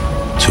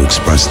to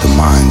express the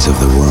minds of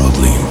the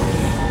worldly.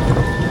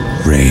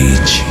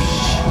 Rage,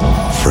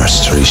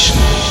 frustration,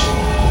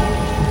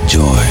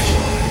 joy,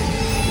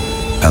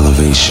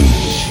 elevation,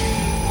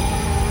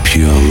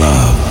 pure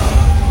love,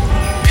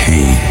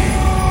 pain,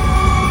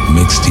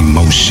 mixed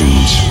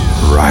emotions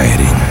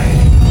rioting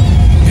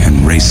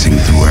and racing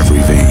through every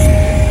vein.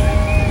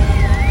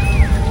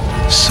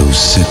 So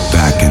sit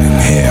back and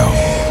inhale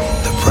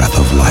the breath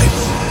of life.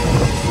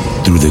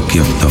 Through the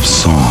gift of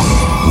song,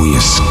 we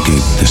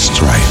escape the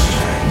strife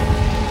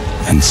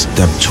and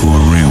step to a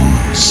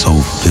realm so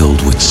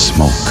filled with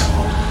smoke,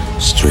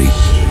 straight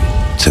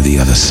to the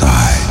other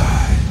side.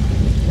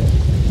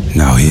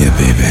 Now here,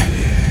 baby,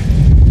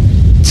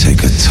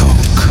 take a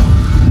toke.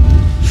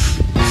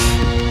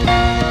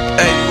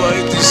 Hey, you wanna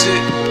hit this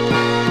shit?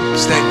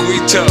 It's that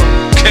Guito,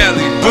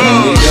 Cali, boom. I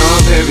don't need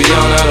Don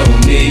Perignon, I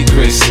don't need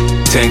Chris.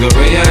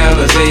 Tanqueray,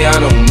 Alizé, I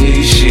don't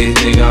need shit,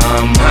 nigga,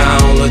 I'm high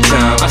all the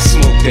time. I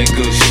smoke that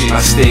good shit. I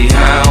stay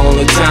high all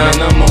the time,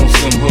 and I'm on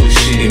some hood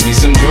shit. Give me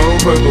some Dro,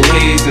 Purple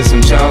Haze, and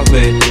some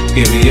chocolate.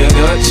 Give me a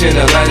Dutch and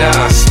a lighter,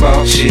 I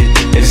spark shit.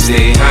 And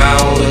stay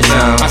high all the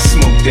time. I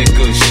smoke that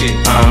good shit.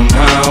 I'm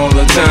high all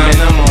the time,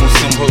 and I'm on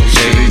some hood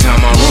shit. Every time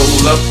I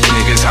roll up,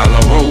 niggas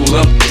holler roll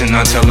up. Then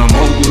I tell them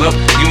hold up.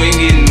 You ain't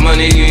getting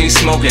money, you ain't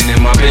smoking in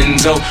my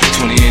Benzo.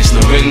 20-inch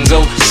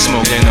Lorenzo,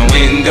 smoking a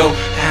window.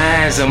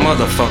 High as a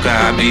motherfucker,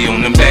 I be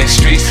on the back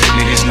streets.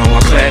 Niggas know I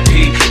clap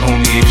heat.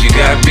 Only if you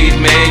got beef,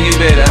 man, you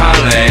better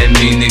holler at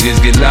me. Niggas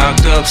get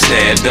locked up,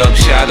 stabbed up,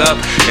 shot up.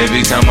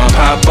 Every time I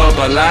pop up,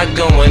 a lot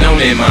going on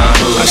in my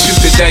hood. I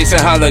shoot the dice, I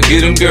holler,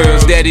 get them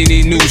girls. Daddy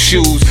need new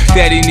shoes.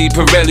 Daddy need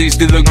Pirellis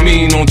that look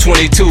mean on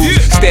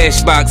 22s.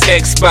 Stash box,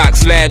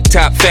 Xbox,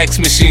 laptop, fax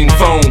machine,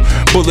 phone.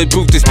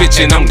 Bulletproof this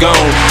bitch and I'm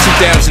gone.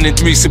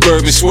 2003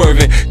 Suburban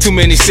swerving. Too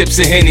many sips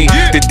of Henny.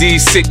 The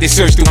D's sick, they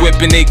searched the whip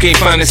and they can't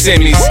find the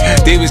semis.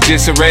 They was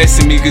just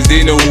harassing me cause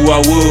they know who I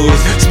was.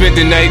 Spent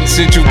the night in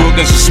Central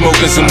Booking, so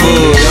smoking some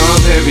bud. Don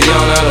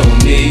Perignon, I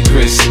don't need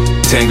Chris.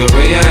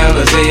 Tanqueray,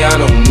 Alizé, I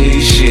don't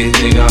need shit,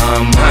 nigga,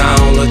 I'm high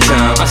all the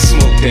time. I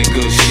smoke that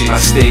good shit. I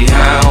stay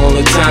high all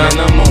the time,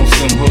 and I'm on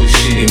some hood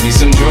shit. Give me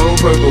some Dro,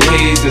 Purple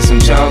Haze, and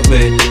some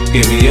chocolate.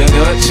 Give me a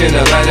Dutch and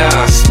a lighter,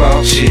 I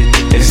spark shit.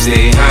 And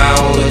stay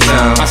high all the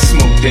time. I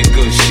smoke that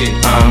good shit.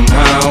 I'm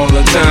high all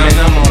the time, and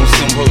I'm on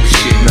some hood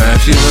shit. Now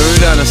if you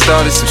heard I done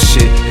started some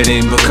shit, it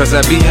ain't because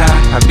I be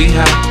high, I be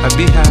high, I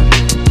be high.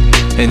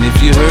 And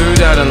if you heard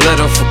I done let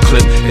off a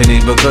clip, it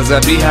ain't because I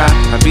be high,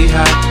 I be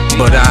high.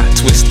 But I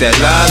twist that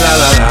la la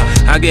la la.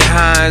 I get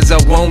high as I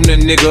want a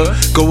nigga.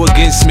 Go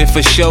against me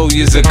for show,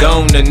 you's a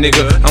goner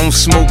nigga. I don't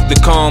smoke to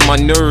calm my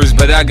nerves,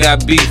 but I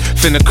got beef.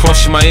 Finna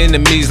crush my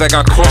enemies like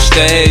I crushed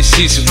the ass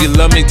sheets. If you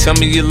love me, tell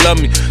me you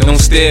love me. Don't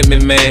stare at me,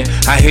 man.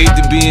 I hate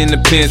to be in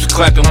the pins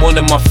clapping one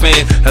of my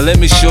fans. Now let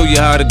me show you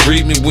how to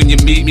greet me when you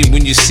meet me,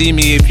 when you see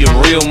me. If you're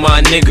real,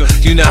 my nigga,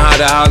 you know how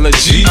to holler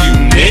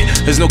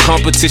G-Unit. There's no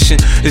competition,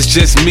 it's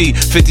just me.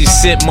 50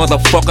 Cent,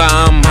 motherfucker,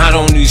 I'm hot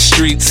on these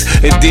streets.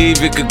 If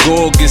David could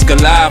go against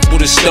Goliath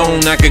with a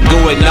stone, I could go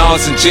at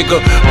Nas and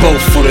Jigga,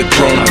 both for the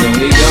throne. I don't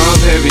need Don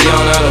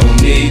Perignon, I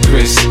don't need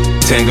Chris.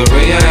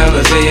 Tanqueray,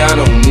 Alizé, I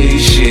don't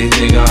need shit,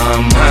 nigga,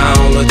 I'm high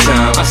all the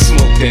time. I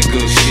smoke that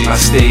good shit. I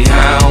stay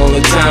high all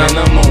the time, and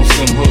I'm on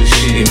some hood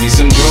shit. Give me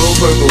some Dro,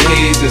 Purple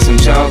Haze, and some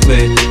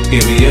chocolate.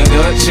 Give me a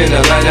Dutch and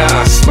a lighter,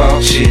 I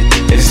spark shit.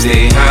 And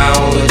stay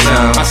high all the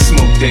time. I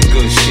smoke that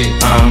good shit.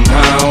 I'm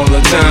high all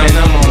the time, and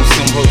I'm on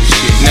some hood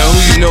shit. Now who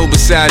you know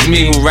besides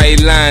me who write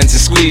lines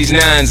and squeeze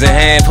nines and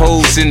have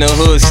hoes in the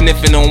hood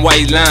sniffing on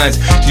white lines?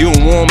 You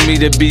don't want me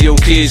to be your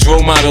kid's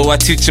role model. I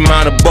teach him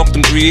how to buck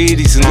them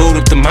 380s and load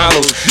up them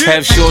hollows.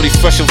 Have shorty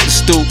fresh off the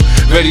stoop,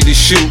 ready to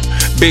shoot.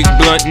 Big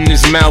blunt in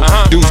his mouth,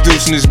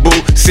 deuce in his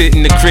boot. Sit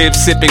in the crib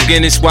sipping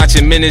Guinness,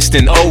 watching Menace,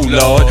 then oh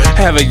lord.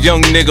 Have a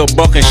young nigga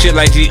bucking shit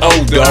like he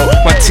old dog.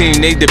 My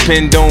team, they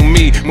depend on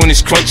me when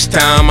it's crunch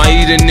time. I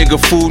eat a nigga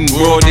food in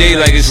broad day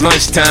like it's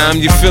lunchtime.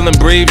 You feeling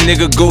brave,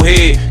 nigga, go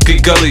ahead,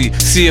 get gully.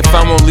 See if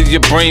I'm gonna leave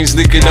your brains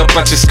leaking up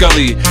out your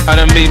scully. I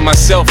done made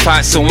myself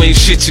hot, so ain't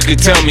shit you can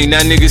tell me.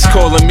 Now niggas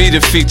calling me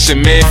the feature,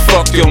 man,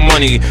 fuck your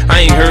money.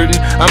 I ain't hurting,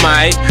 I'm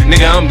alright,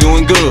 nigga, I'm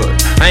doing good.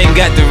 I ain't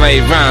got the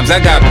right rhymes,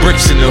 I got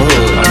bricks in the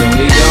hood. I don't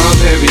need Don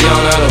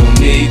Perignon, I don't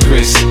need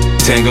Chris.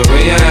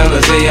 Tanqueray,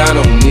 Alizé, I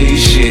don't need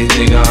shit,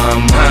 nigga,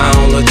 I'm high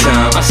all all the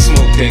time. I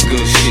smoke that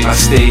good shit. I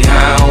stay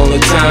high all the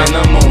time. And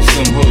I'm on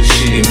some hood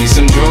shit. Give me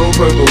some dro,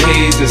 purple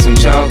haze, and some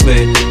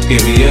chocolate.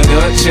 Give me a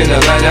Dutch and a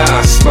lighter.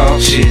 I spark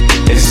shit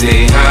and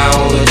stay high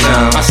all the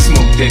time. I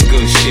smoke that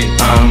good shit.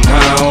 I'm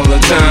high all the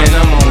time and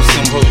I'm on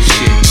some hood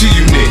shit.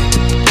 G-Unit,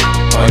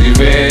 are you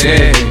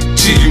ready?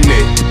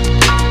 G-Unit,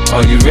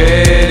 are you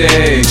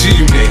ready?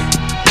 G-Unit,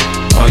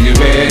 are you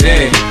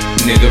ready?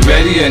 Nigga,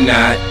 ready or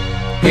not?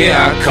 Here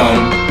I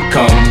come.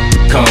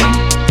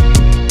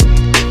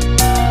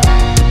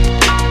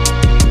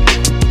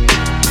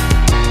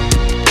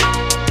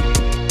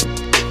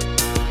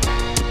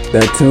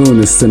 That tune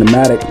is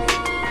cinematic.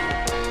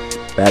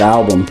 That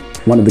album,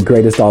 one of the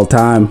greatest all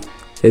time.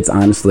 It's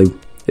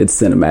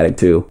cinematic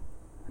too.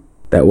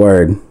 That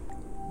word.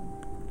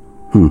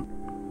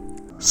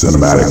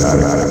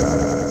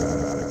 Cinematic.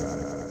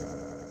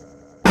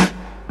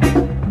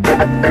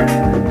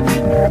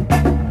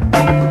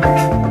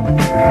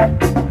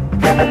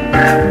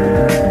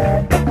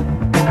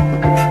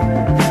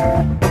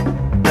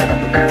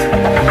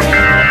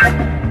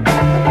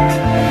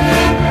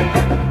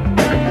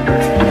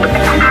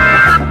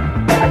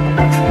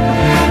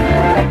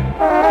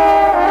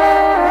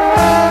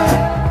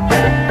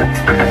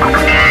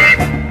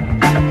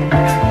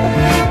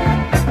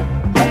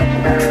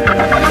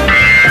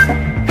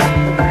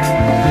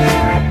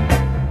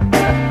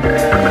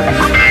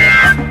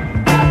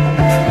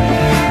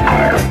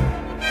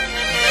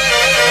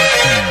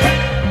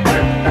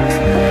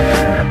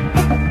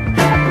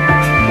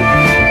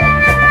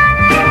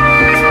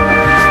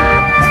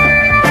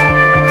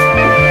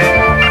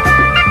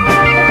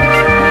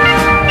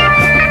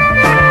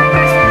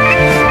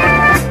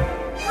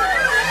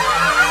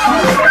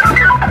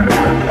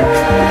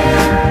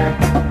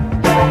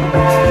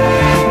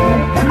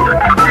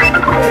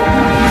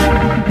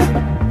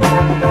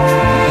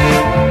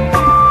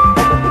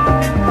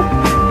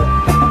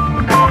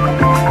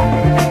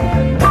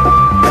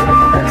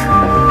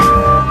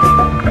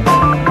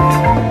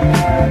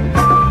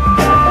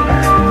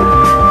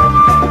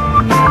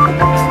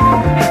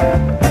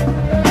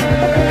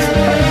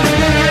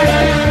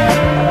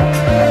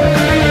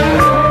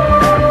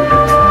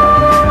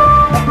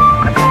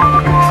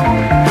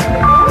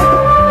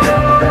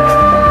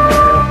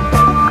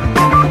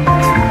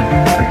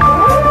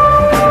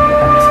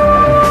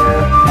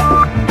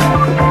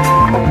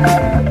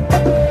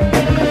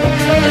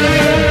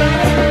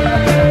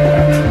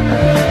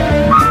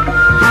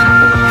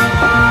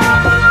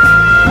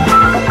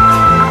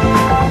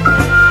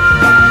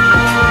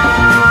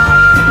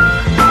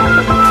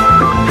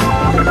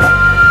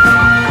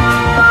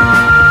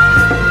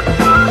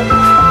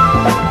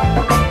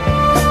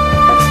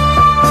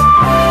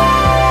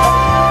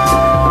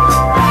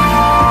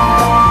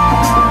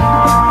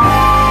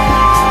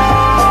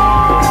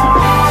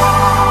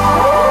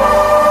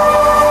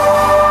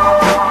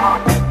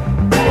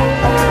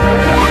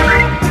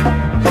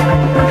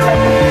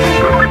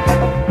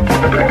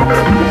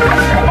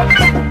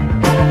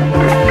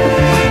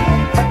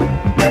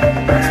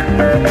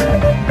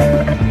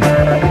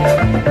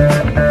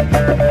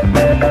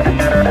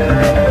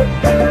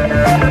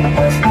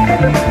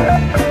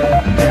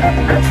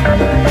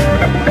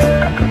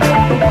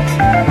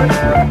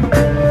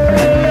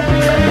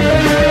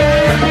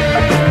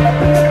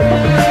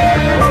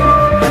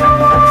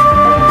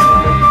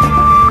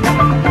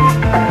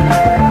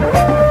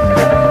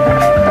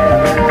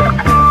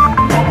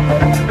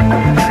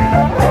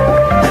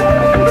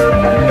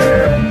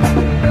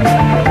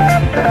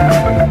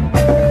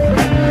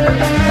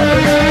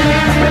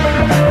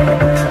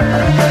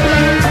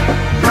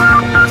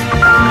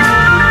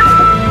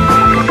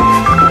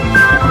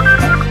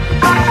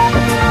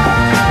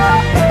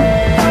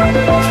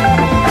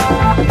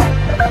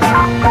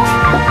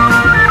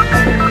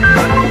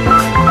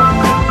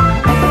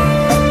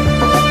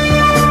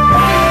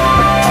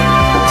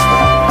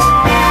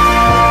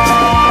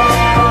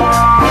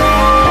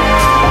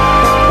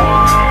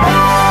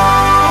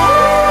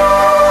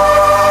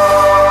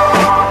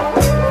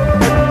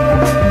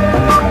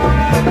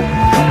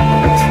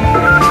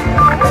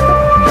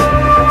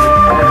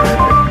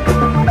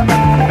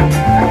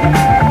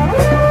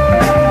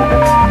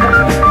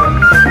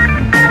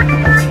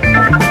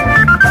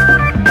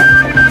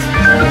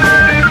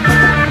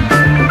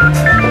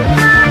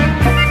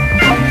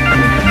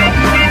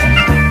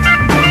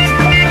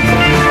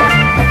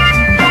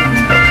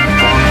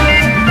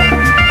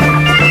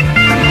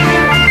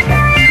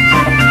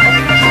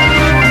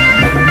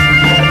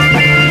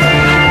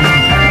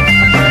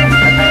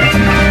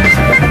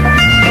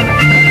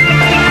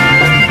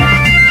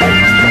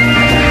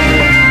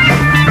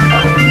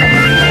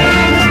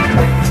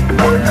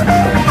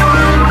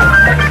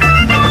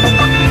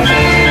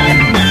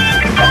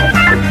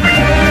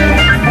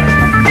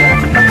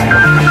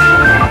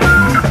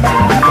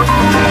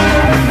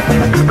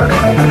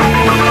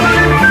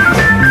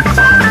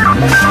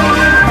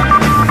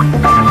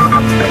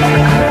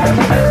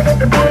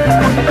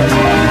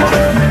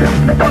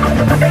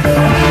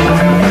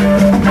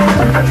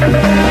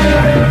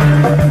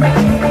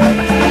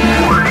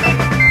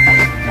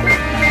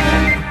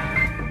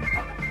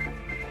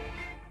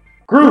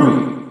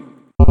 Army.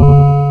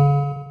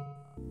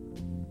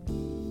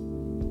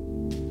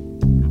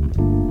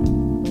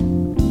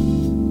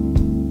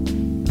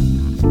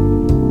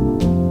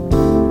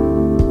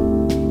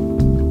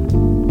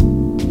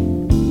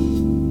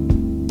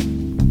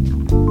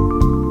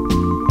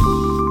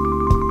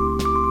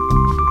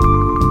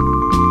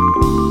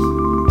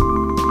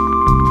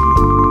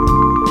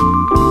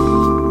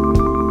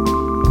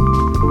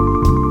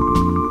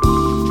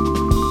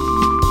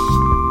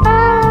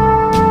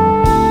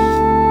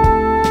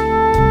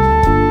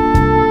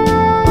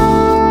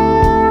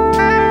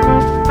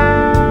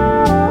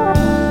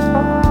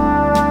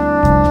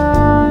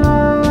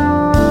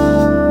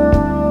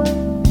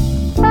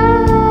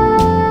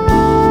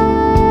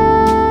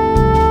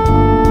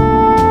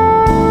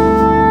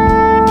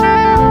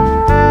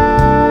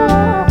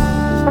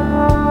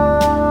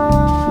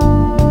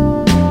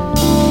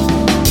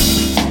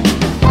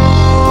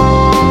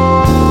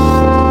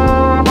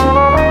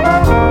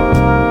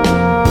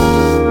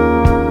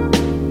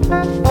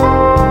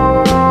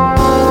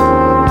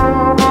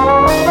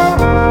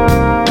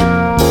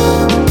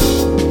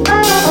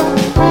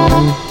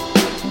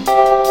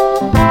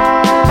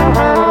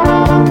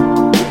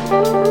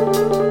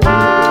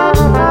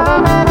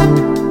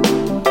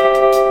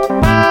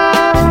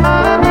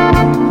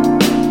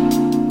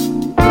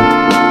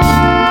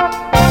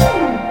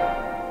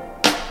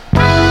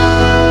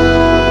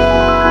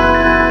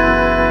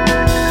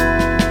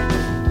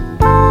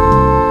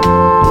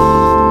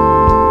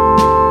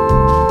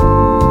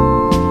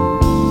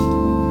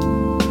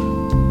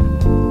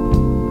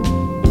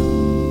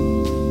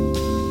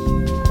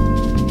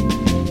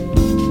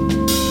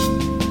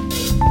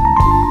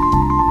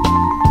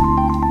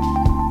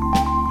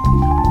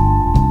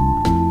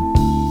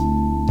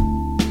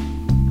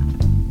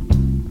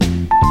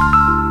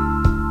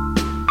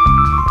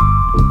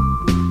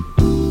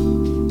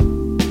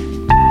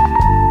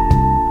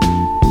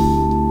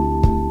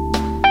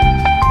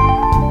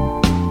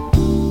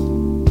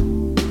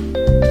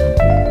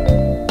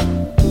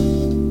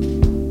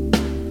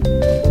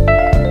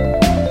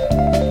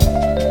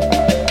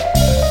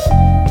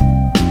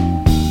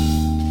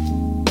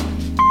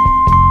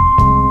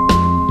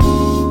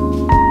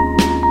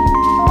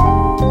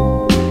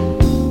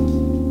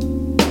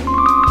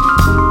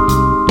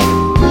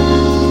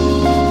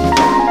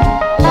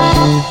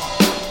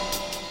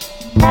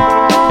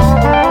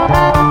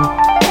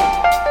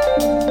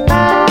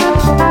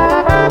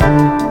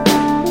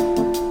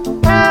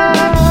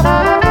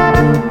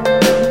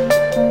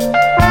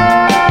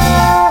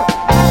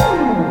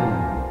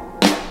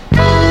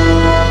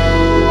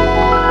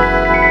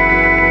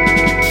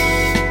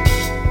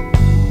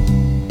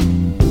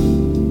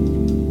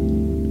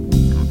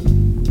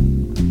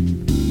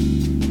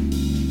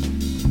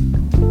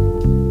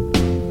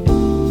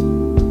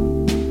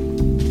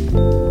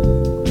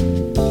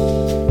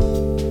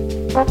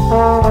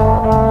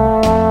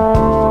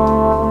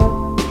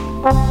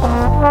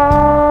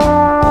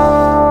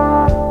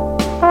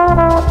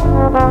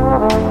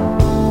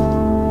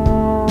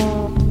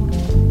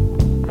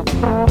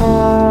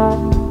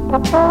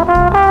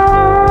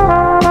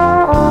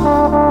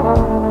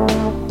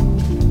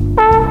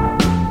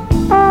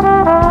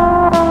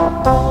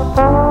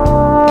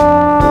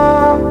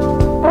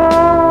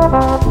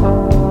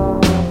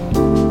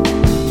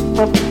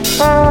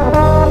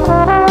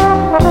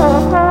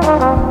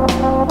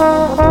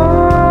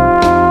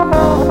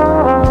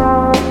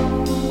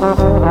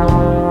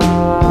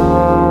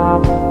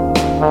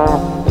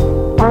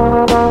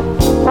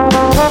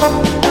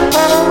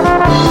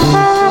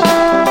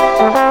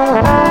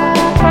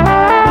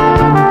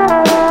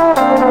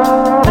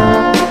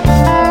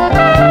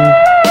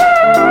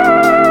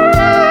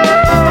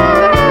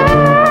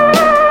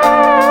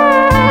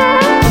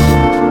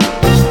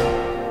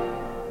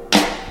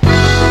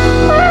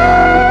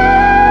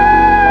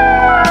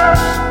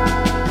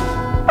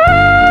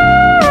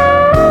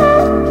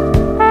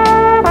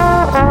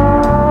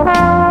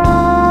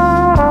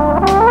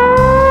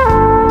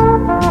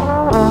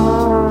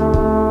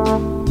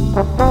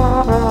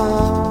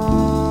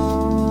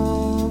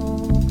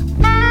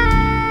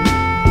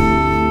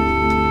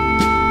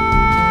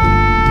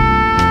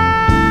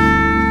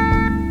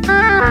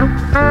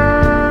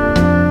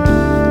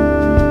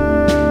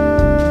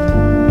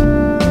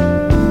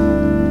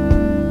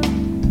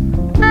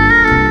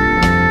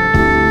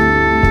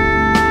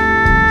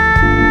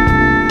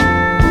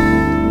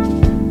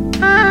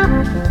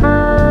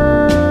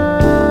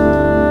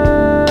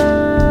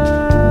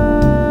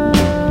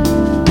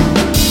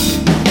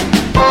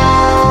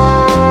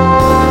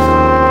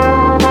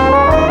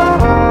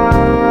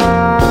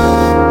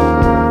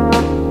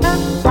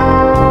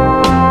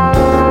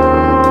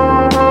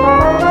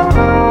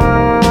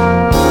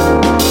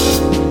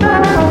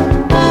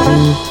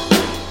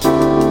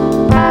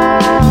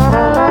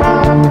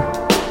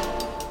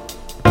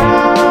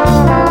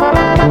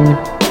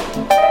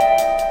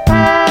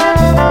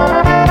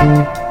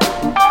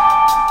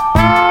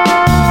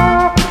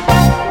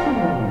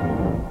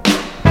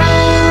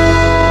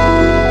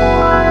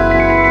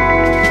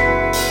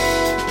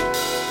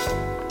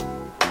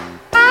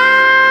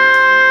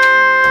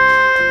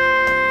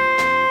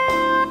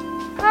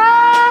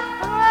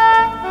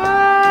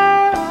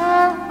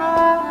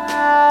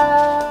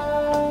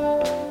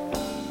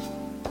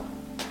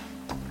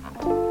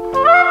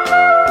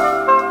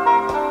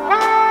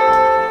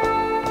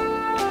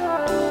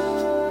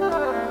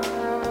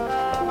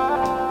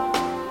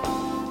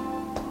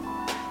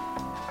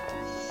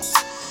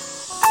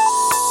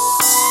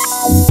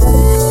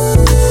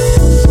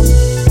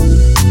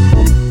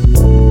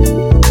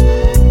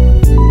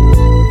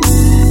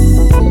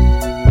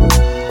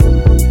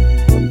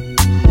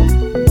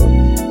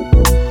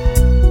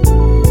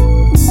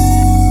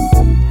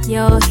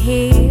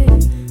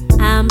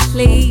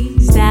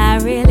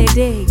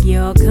 dig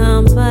your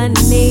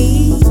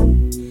company,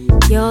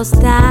 your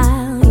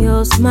style,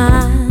 your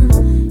smile,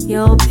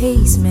 your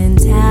peace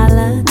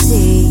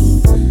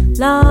mentality.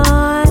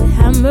 Lord,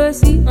 have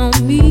mercy on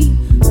me.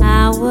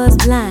 I was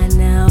blind,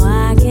 now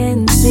I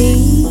can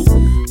see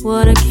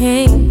what a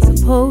king's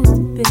supposed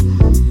to be.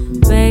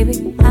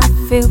 Baby, I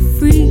feel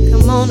free,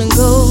 come on and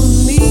go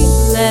with me.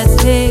 Let's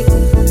take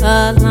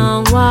a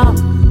long walk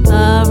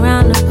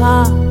around the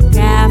park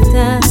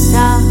after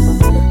dark.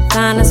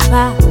 Find a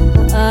spot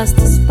for us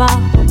to spark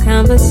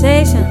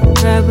conversation,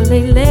 verbal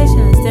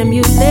elation,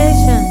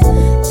 stimulation.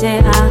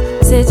 Share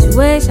our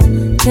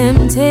situation,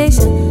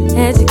 temptation,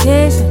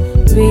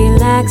 education,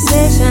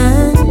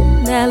 relaxation,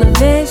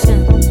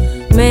 elevation.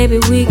 Maybe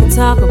we could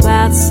talk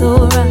about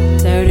Surah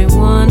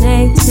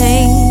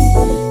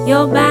 31:18.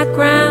 Your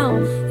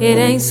background, it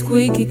ain't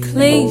squeaky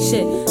clean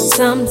shit.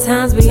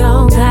 Sometimes we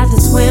all got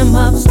to swim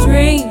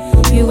upstream.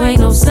 You ain't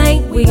no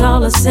saint, we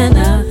all a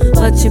sinner.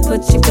 But you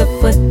put your good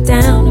foot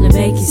down and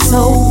make your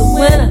soul the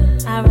winner.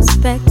 I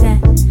respect that.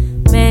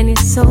 Man, you're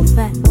so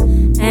fat,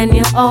 and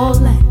you're all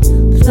that,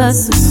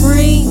 plus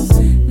supreme.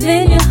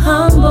 Then you're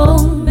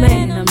humble,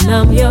 man, I'm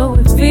numb, yo,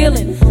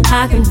 feeling.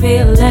 I can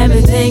feel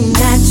everything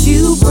that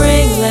you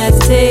bring. Let's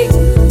take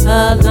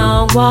a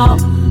long walk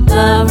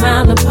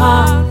around the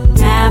park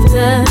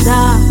after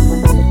dark.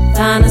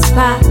 Find a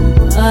spot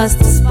for us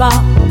to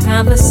spark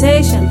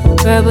conversation,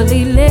 verbal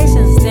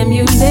elation,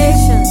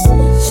 stimulation.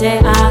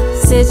 Share our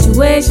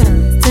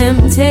situation,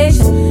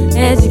 temptation,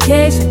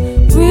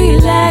 education,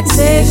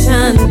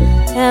 relaxation,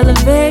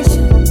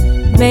 elevation.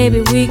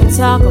 Maybe we can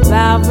talk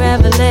about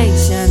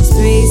Revelations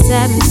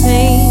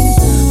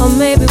 3:17. Or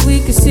maybe we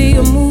could see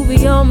a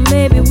movie, or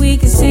maybe we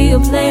could see a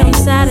play on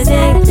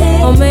Saturday.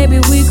 Or maybe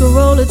we could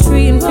roll a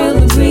tree and feel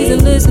the breeze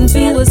and listen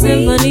to a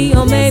symphony.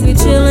 Or maybe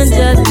chillin'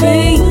 just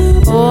me.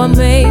 Or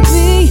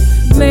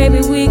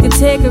maybe we could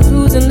take a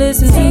cruise and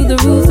listen to the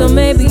roots. Or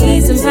maybe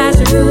eat some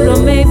passion fruit. Or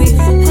maybe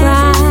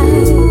fly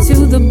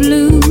to the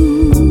blues.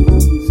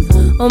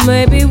 Or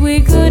maybe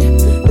we could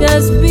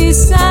just be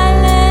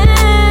silent.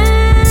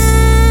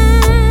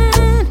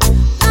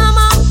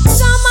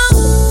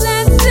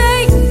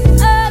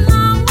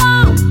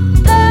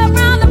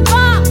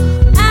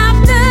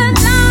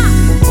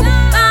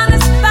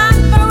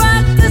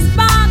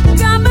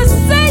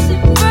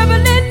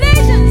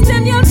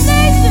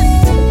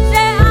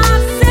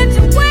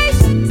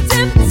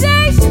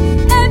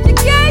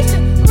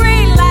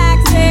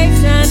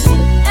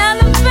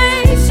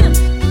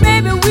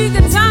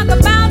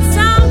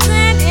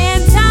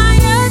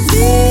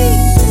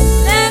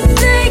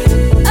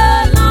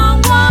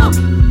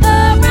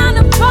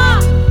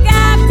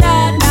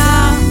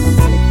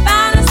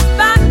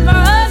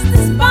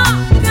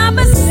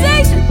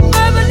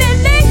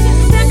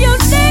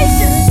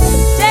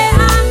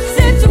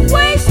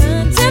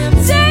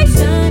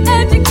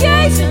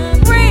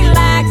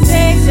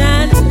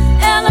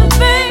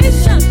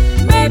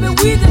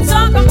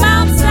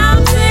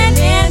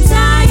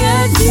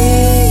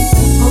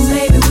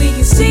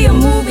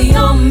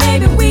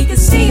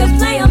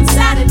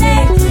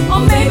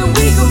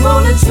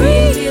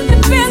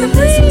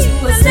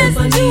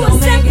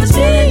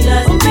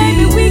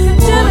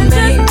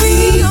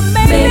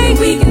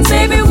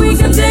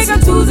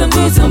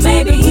 So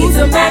maybe eat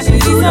some passion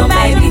fruit, or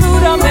maybe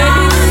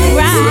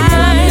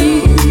ride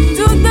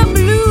to the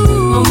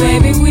blue. Or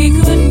maybe we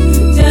could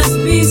just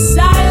be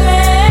silent.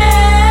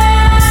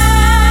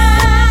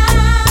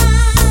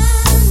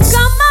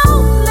 Come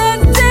on,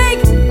 let's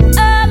take a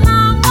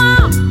long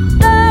walk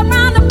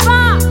around the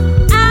park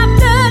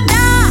after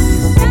dark.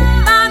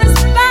 Find a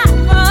spot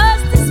for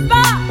us to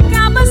spark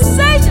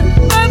conversation,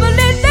 verbal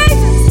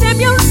elation,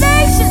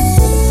 stimulation.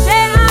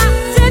 Share our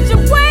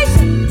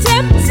situation,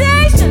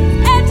 temptation,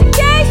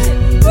 education,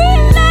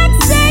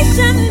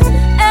 relaxation,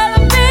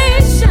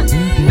 elevation.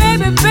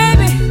 Maybe,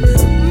 baby,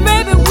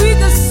 maybe we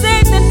could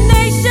save the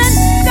nation.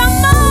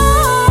 Come on.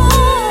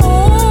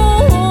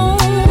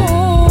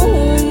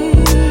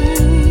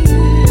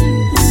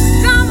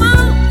 Come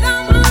on,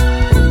 come on.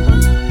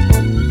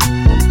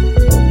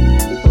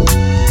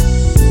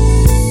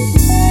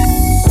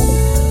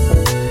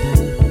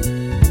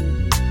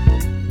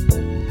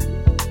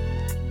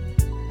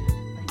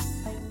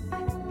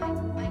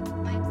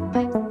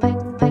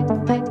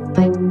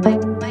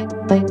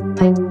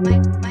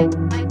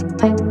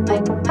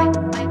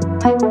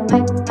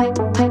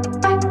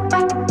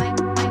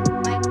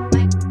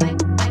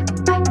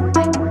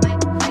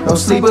 No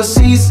sleeper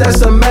seats,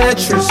 that's a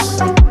mattress.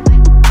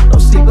 No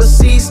sleeper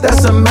seats,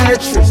 that's a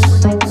mattress.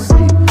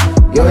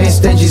 You ain't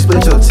stingy,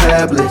 split your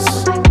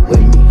tablets with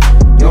me.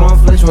 You don't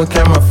flinch when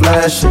camera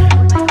flashing,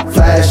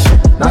 flashing.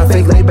 Not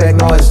fake laid back,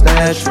 no, it's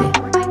natural.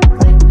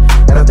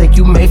 And I think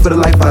you made for the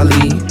life I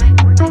lead.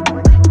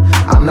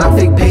 I'm not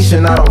fake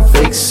patient, I don't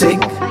fake sick.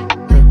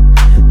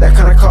 That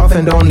kind of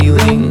coughing don't need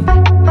lean.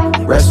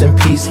 Rest in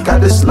peace,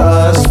 got this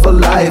lust for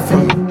life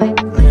in me.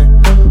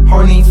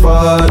 Horny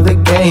for the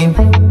game.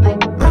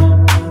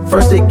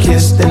 First they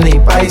kiss, then they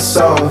bite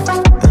soft.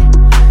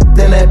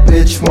 Then that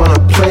bitch wanna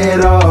play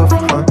it off.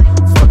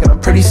 Fucking, I'm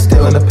pretty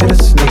still in the pit of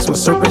snakes with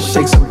serpent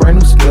shakes and brand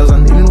new skills. I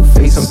need a new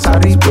face, I'm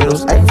tired of these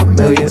riddles, acting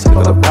familiar.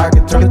 Call up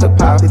rocket, turn it to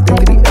pop, they think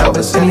of the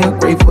Elvis. And he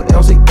ungrateful, they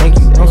don't say thank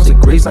you, they don't say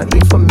grace. I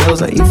eat for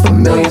meals, I eat for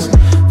millions.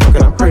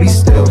 Fucking, I'm pretty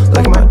still,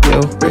 look at my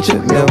deal,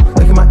 Richard Mill.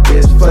 Look at my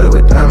ears, flooded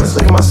with diamonds,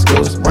 look at my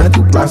skills. Running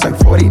through blocks like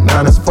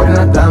 49ers,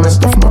 49 diamonds.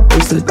 Stuff in my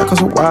bracelet, that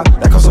costs a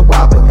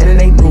while, but and it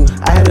ain't new.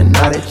 I had a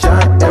knot at John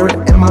Eric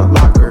in my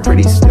locker.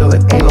 Pretty still,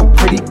 it ain't no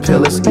pretty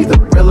pill. It's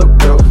either real or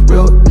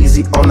real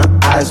easy on the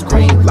eyes,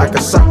 green like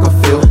a soccer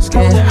field.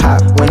 Skin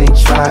hot when they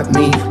tried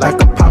me,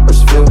 like a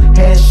popper's field.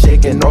 Head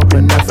shaking,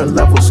 open different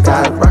level,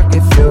 sky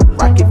rocket field,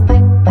 rocket.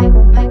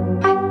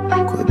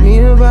 Quit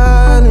being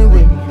violent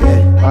with me,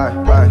 yeah,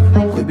 why?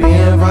 Quit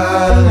being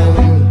violent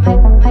with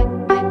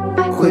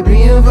me. Quit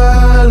being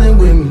violent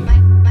with me.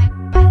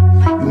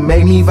 You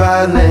make me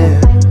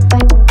violent.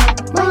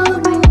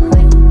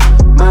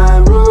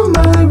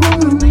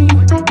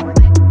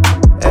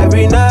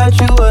 Every night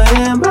you were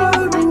in my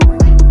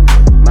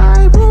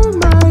room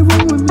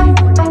with me.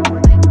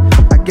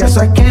 I guess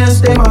I can't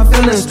stay my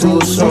feelings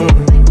too soon.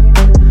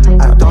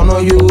 I don't know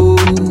you,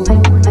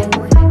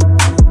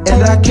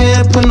 and I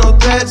can't put no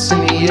threats in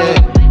the air.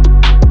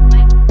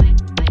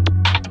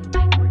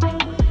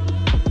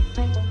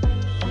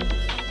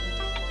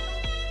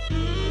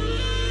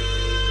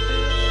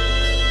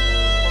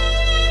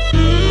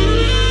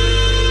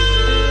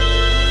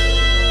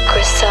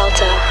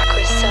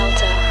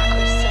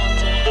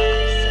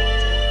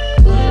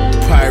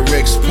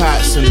 Pyrex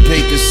pots and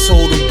baking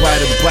soda by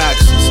the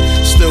boxes.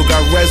 Still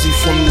got resi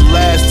from the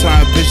last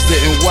time, bitch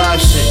didn't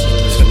wash it.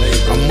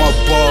 I'm up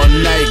all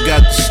night,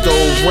 got the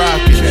stove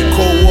rocking.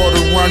 Cold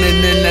water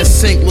running in that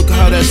sink, look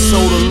how that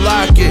soda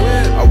lock it.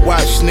 I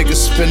watch niggas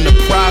spend the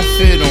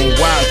profit on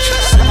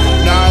watches.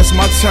 Now it's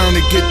my turn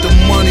to get the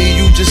money,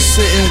 you just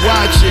sit and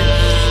watch it.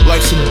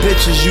 Like some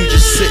bitches, you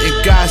just sit and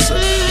gossip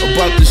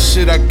about the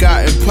shit I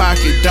got in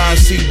pocket. Don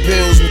C.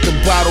 Bills with the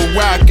bottle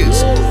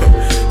rockets.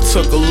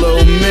 Took a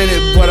little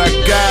minute, but I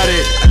got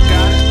it.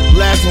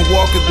 Laughing,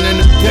 walking in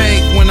the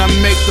bank when I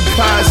make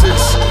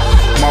deposits.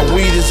 My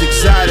weed is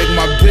exotic,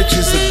 my bitch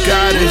is a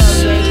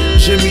goddess.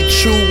 Jimmy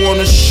Choo on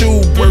a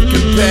shoe,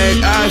 Birkin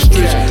bag,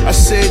 ostrich. I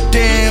said,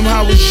 damn,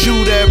 how was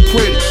you that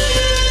pretty?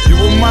 You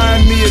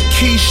remind me of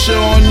Keisha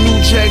on New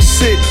Jack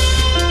City.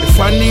 If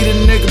I need a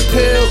nigga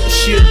pill,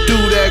 she'll do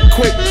that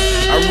quick.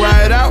 I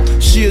ride out,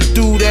 she'll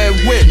do that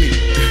with me.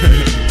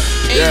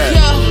 Yeah. Hey,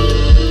 yo,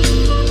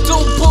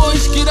 dope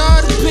boys get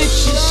all the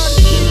bitches.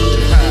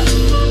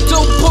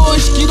 Dope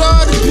boys get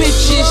all the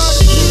bitches.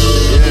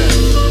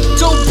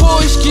 Dope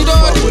boys get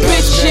all the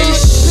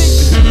bitches.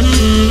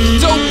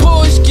 Dope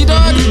boys get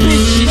all the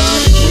bitches.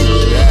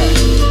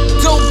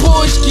 Dope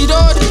boys get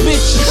all the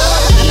bitches.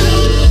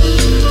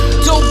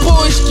 Dope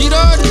boys get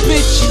all the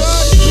bitches.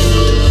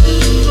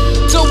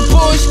 Dope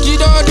boys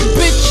get all the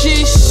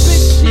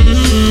bitches.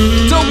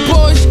 Dope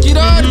boys get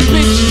all the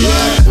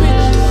bitches.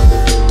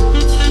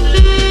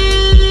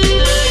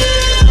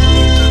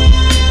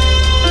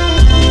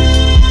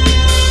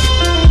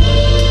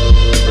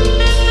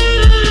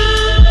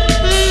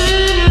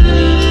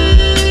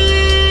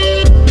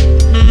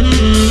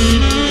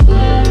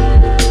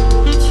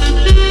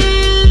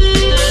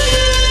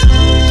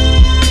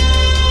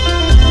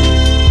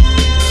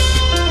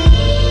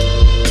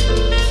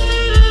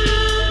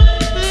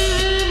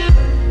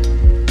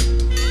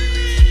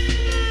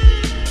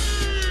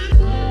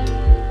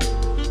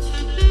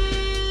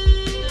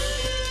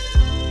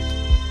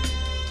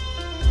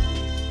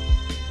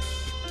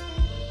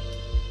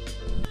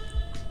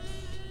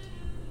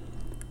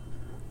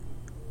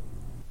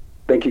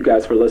 Thank you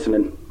guys for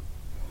listening.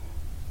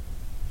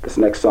 This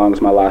next song is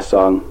my last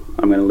song.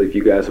 I'm gonna leave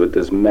you guys with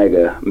this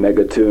mega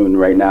tune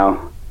right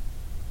now.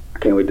 I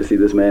can't wait to see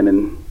this man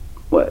in,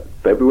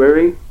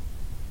 February?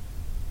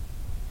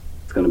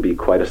 It's gonna be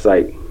quite a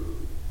sight.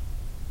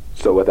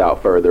 So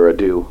without further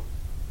ado,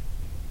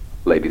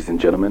 ladies and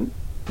gentlemen,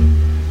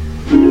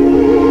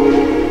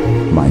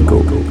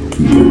 Michael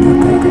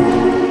Kiwanuka.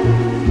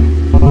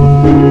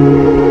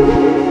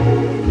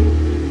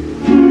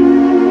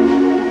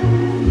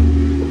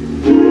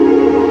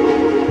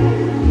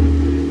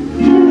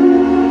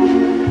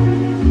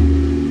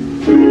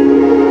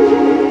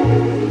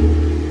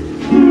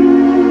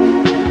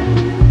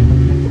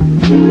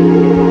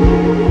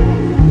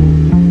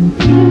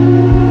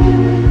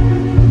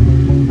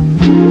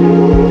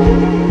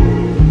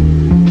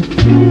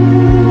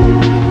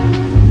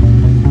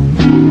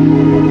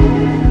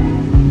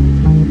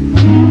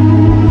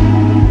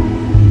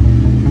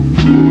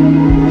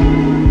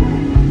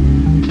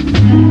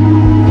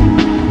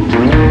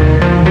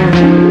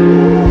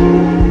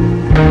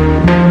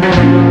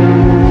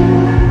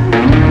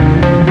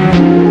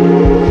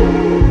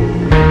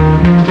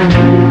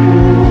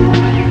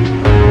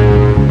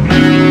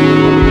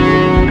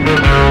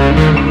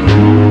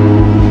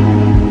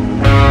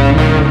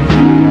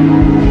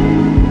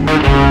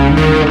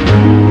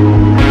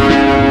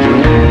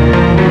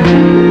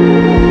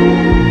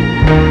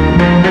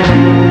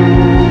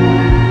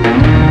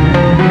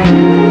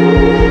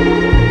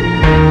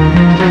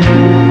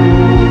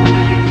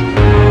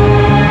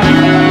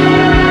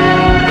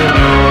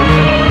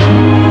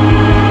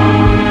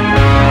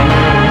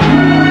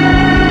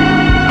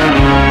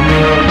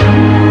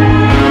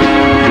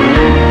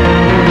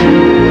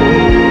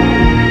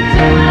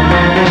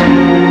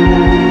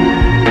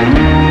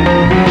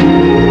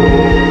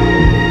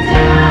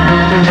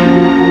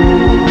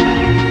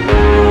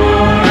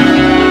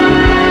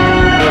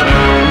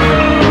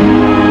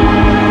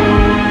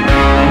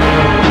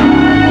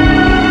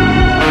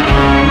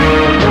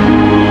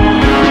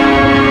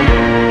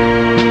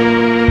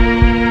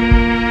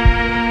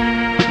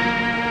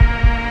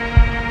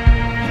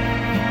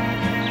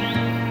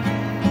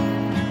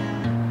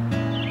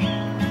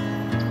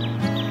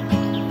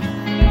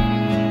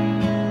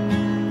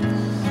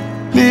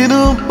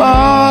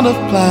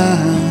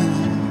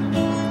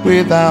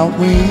 without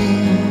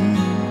wings,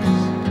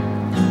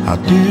 how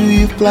do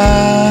you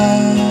fly?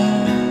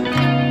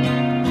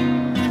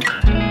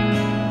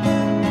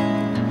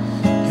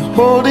 You're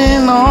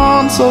holding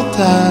on so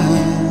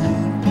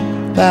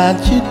tight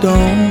that you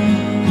don't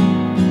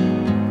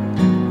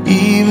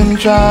even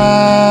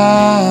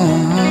try.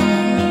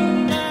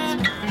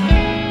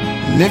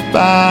 And if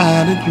I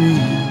had a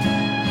dream,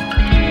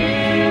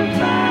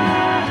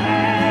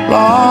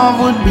 love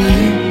would be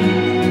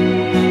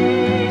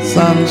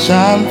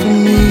sunshine for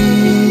me.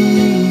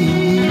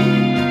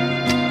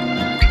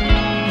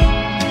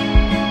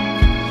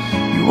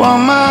 You are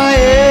my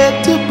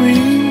air to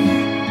breathe.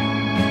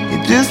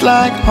 You're just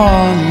like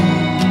honey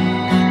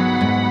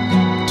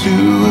to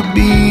a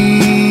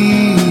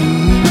bee.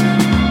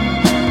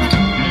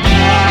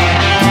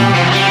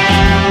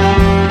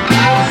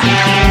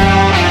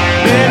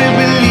 Better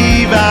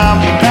believe I'll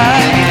be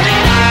back.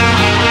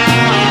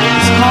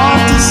 It's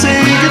hard to say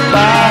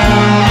goodbye.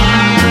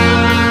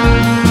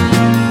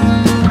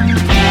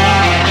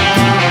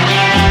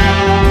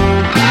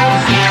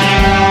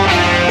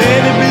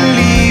 Better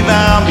believe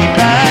I'll be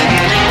back.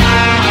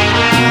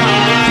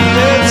 It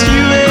hurts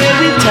you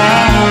every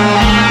time.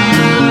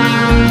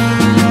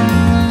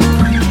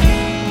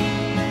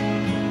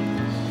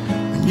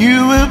 When you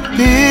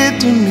appeared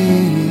to me,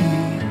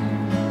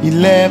 you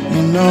let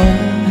me know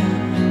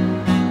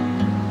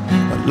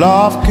what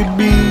love could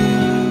be.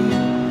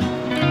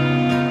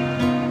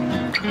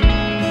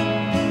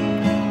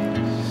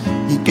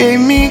 You gave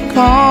me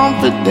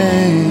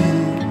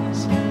confidence,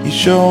 you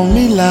showed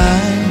me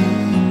light,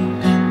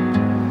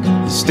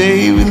 you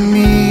stay with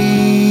me.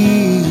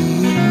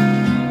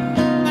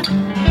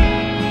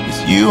 It's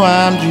you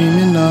I'm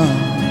dreaming of,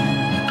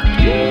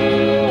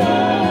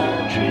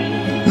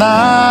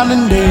 night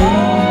and day,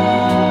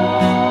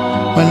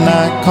 when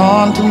I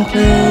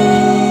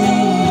contemplate.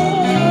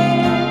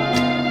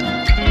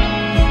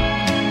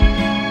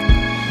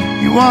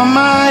 You are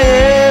my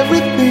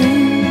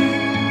everything,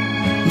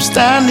 I'm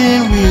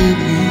standing with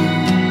you.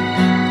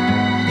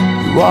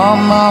 You are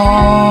my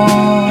all.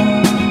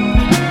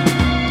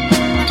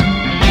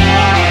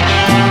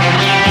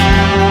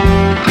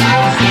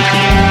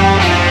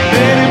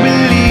 Better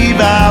believe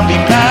I'll be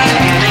back.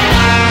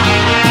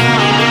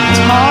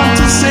 It's hard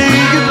to say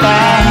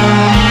goodbye.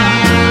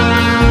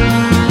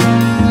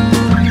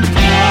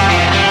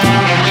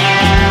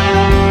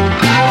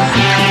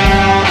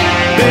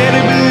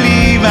 Better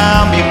believe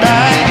I'll be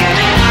back.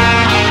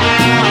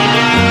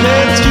 It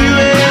hurts you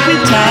every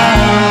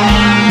time.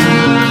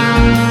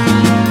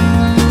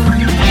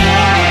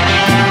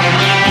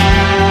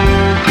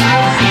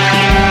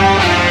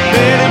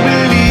 Better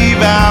believe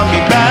I'll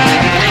be back.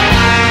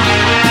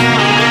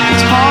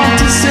 It's hard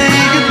to say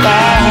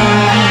goodbye.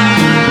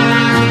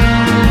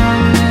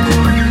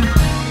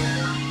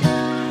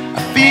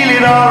 I feel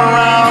it all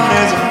around,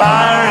 there's a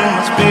fire in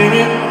my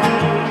spirit.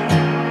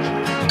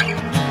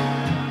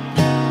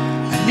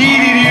 I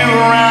needed you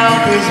around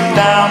 'cause I'm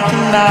down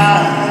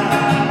tonight.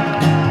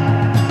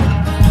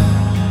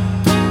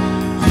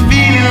 I'm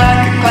feeling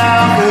like a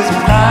clown 'cause I'm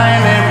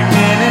crying every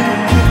minute.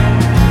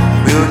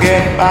 We'll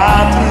get by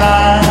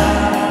tonight.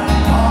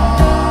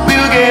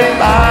 We'll get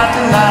by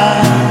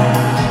tonight.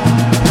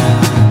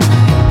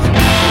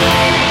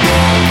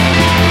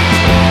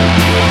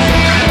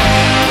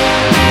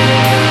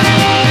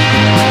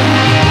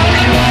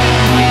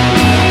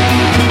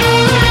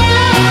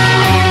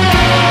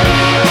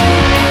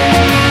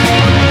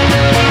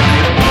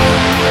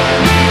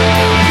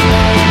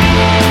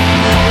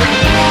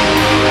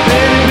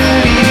 Better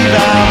believe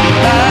I'll be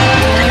back.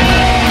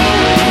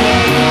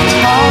 It's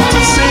hard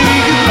to say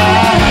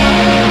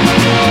goodbye.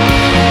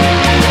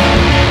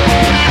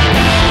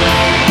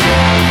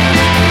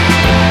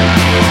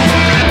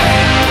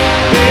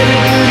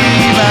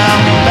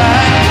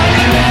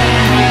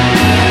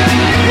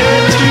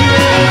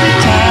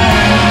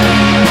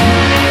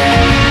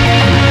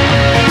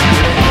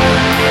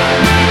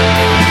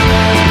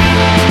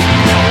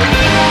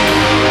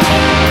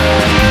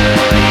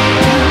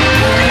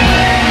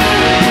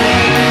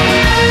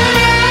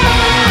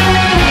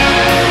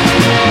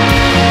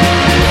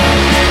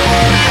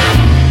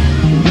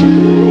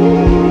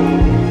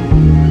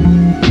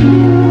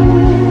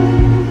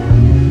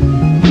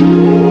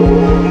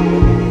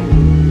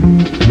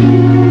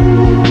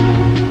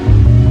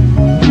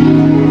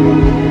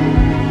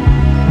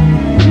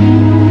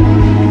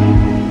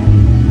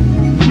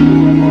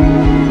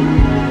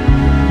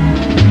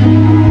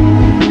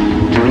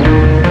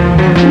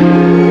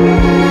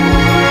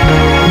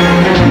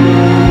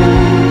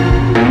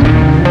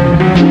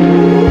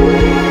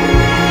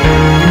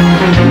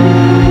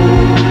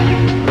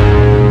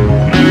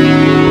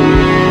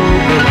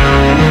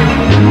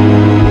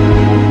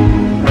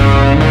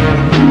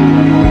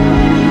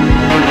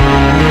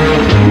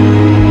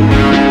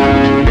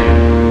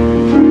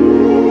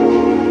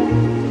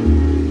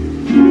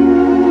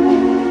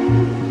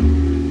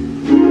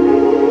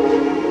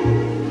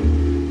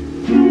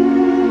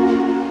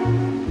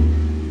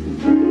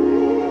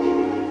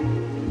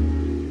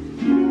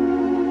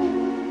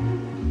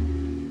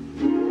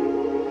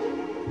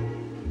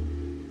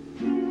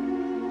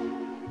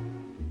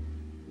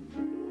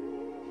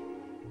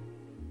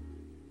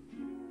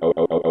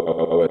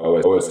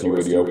 OST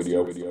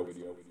Radio.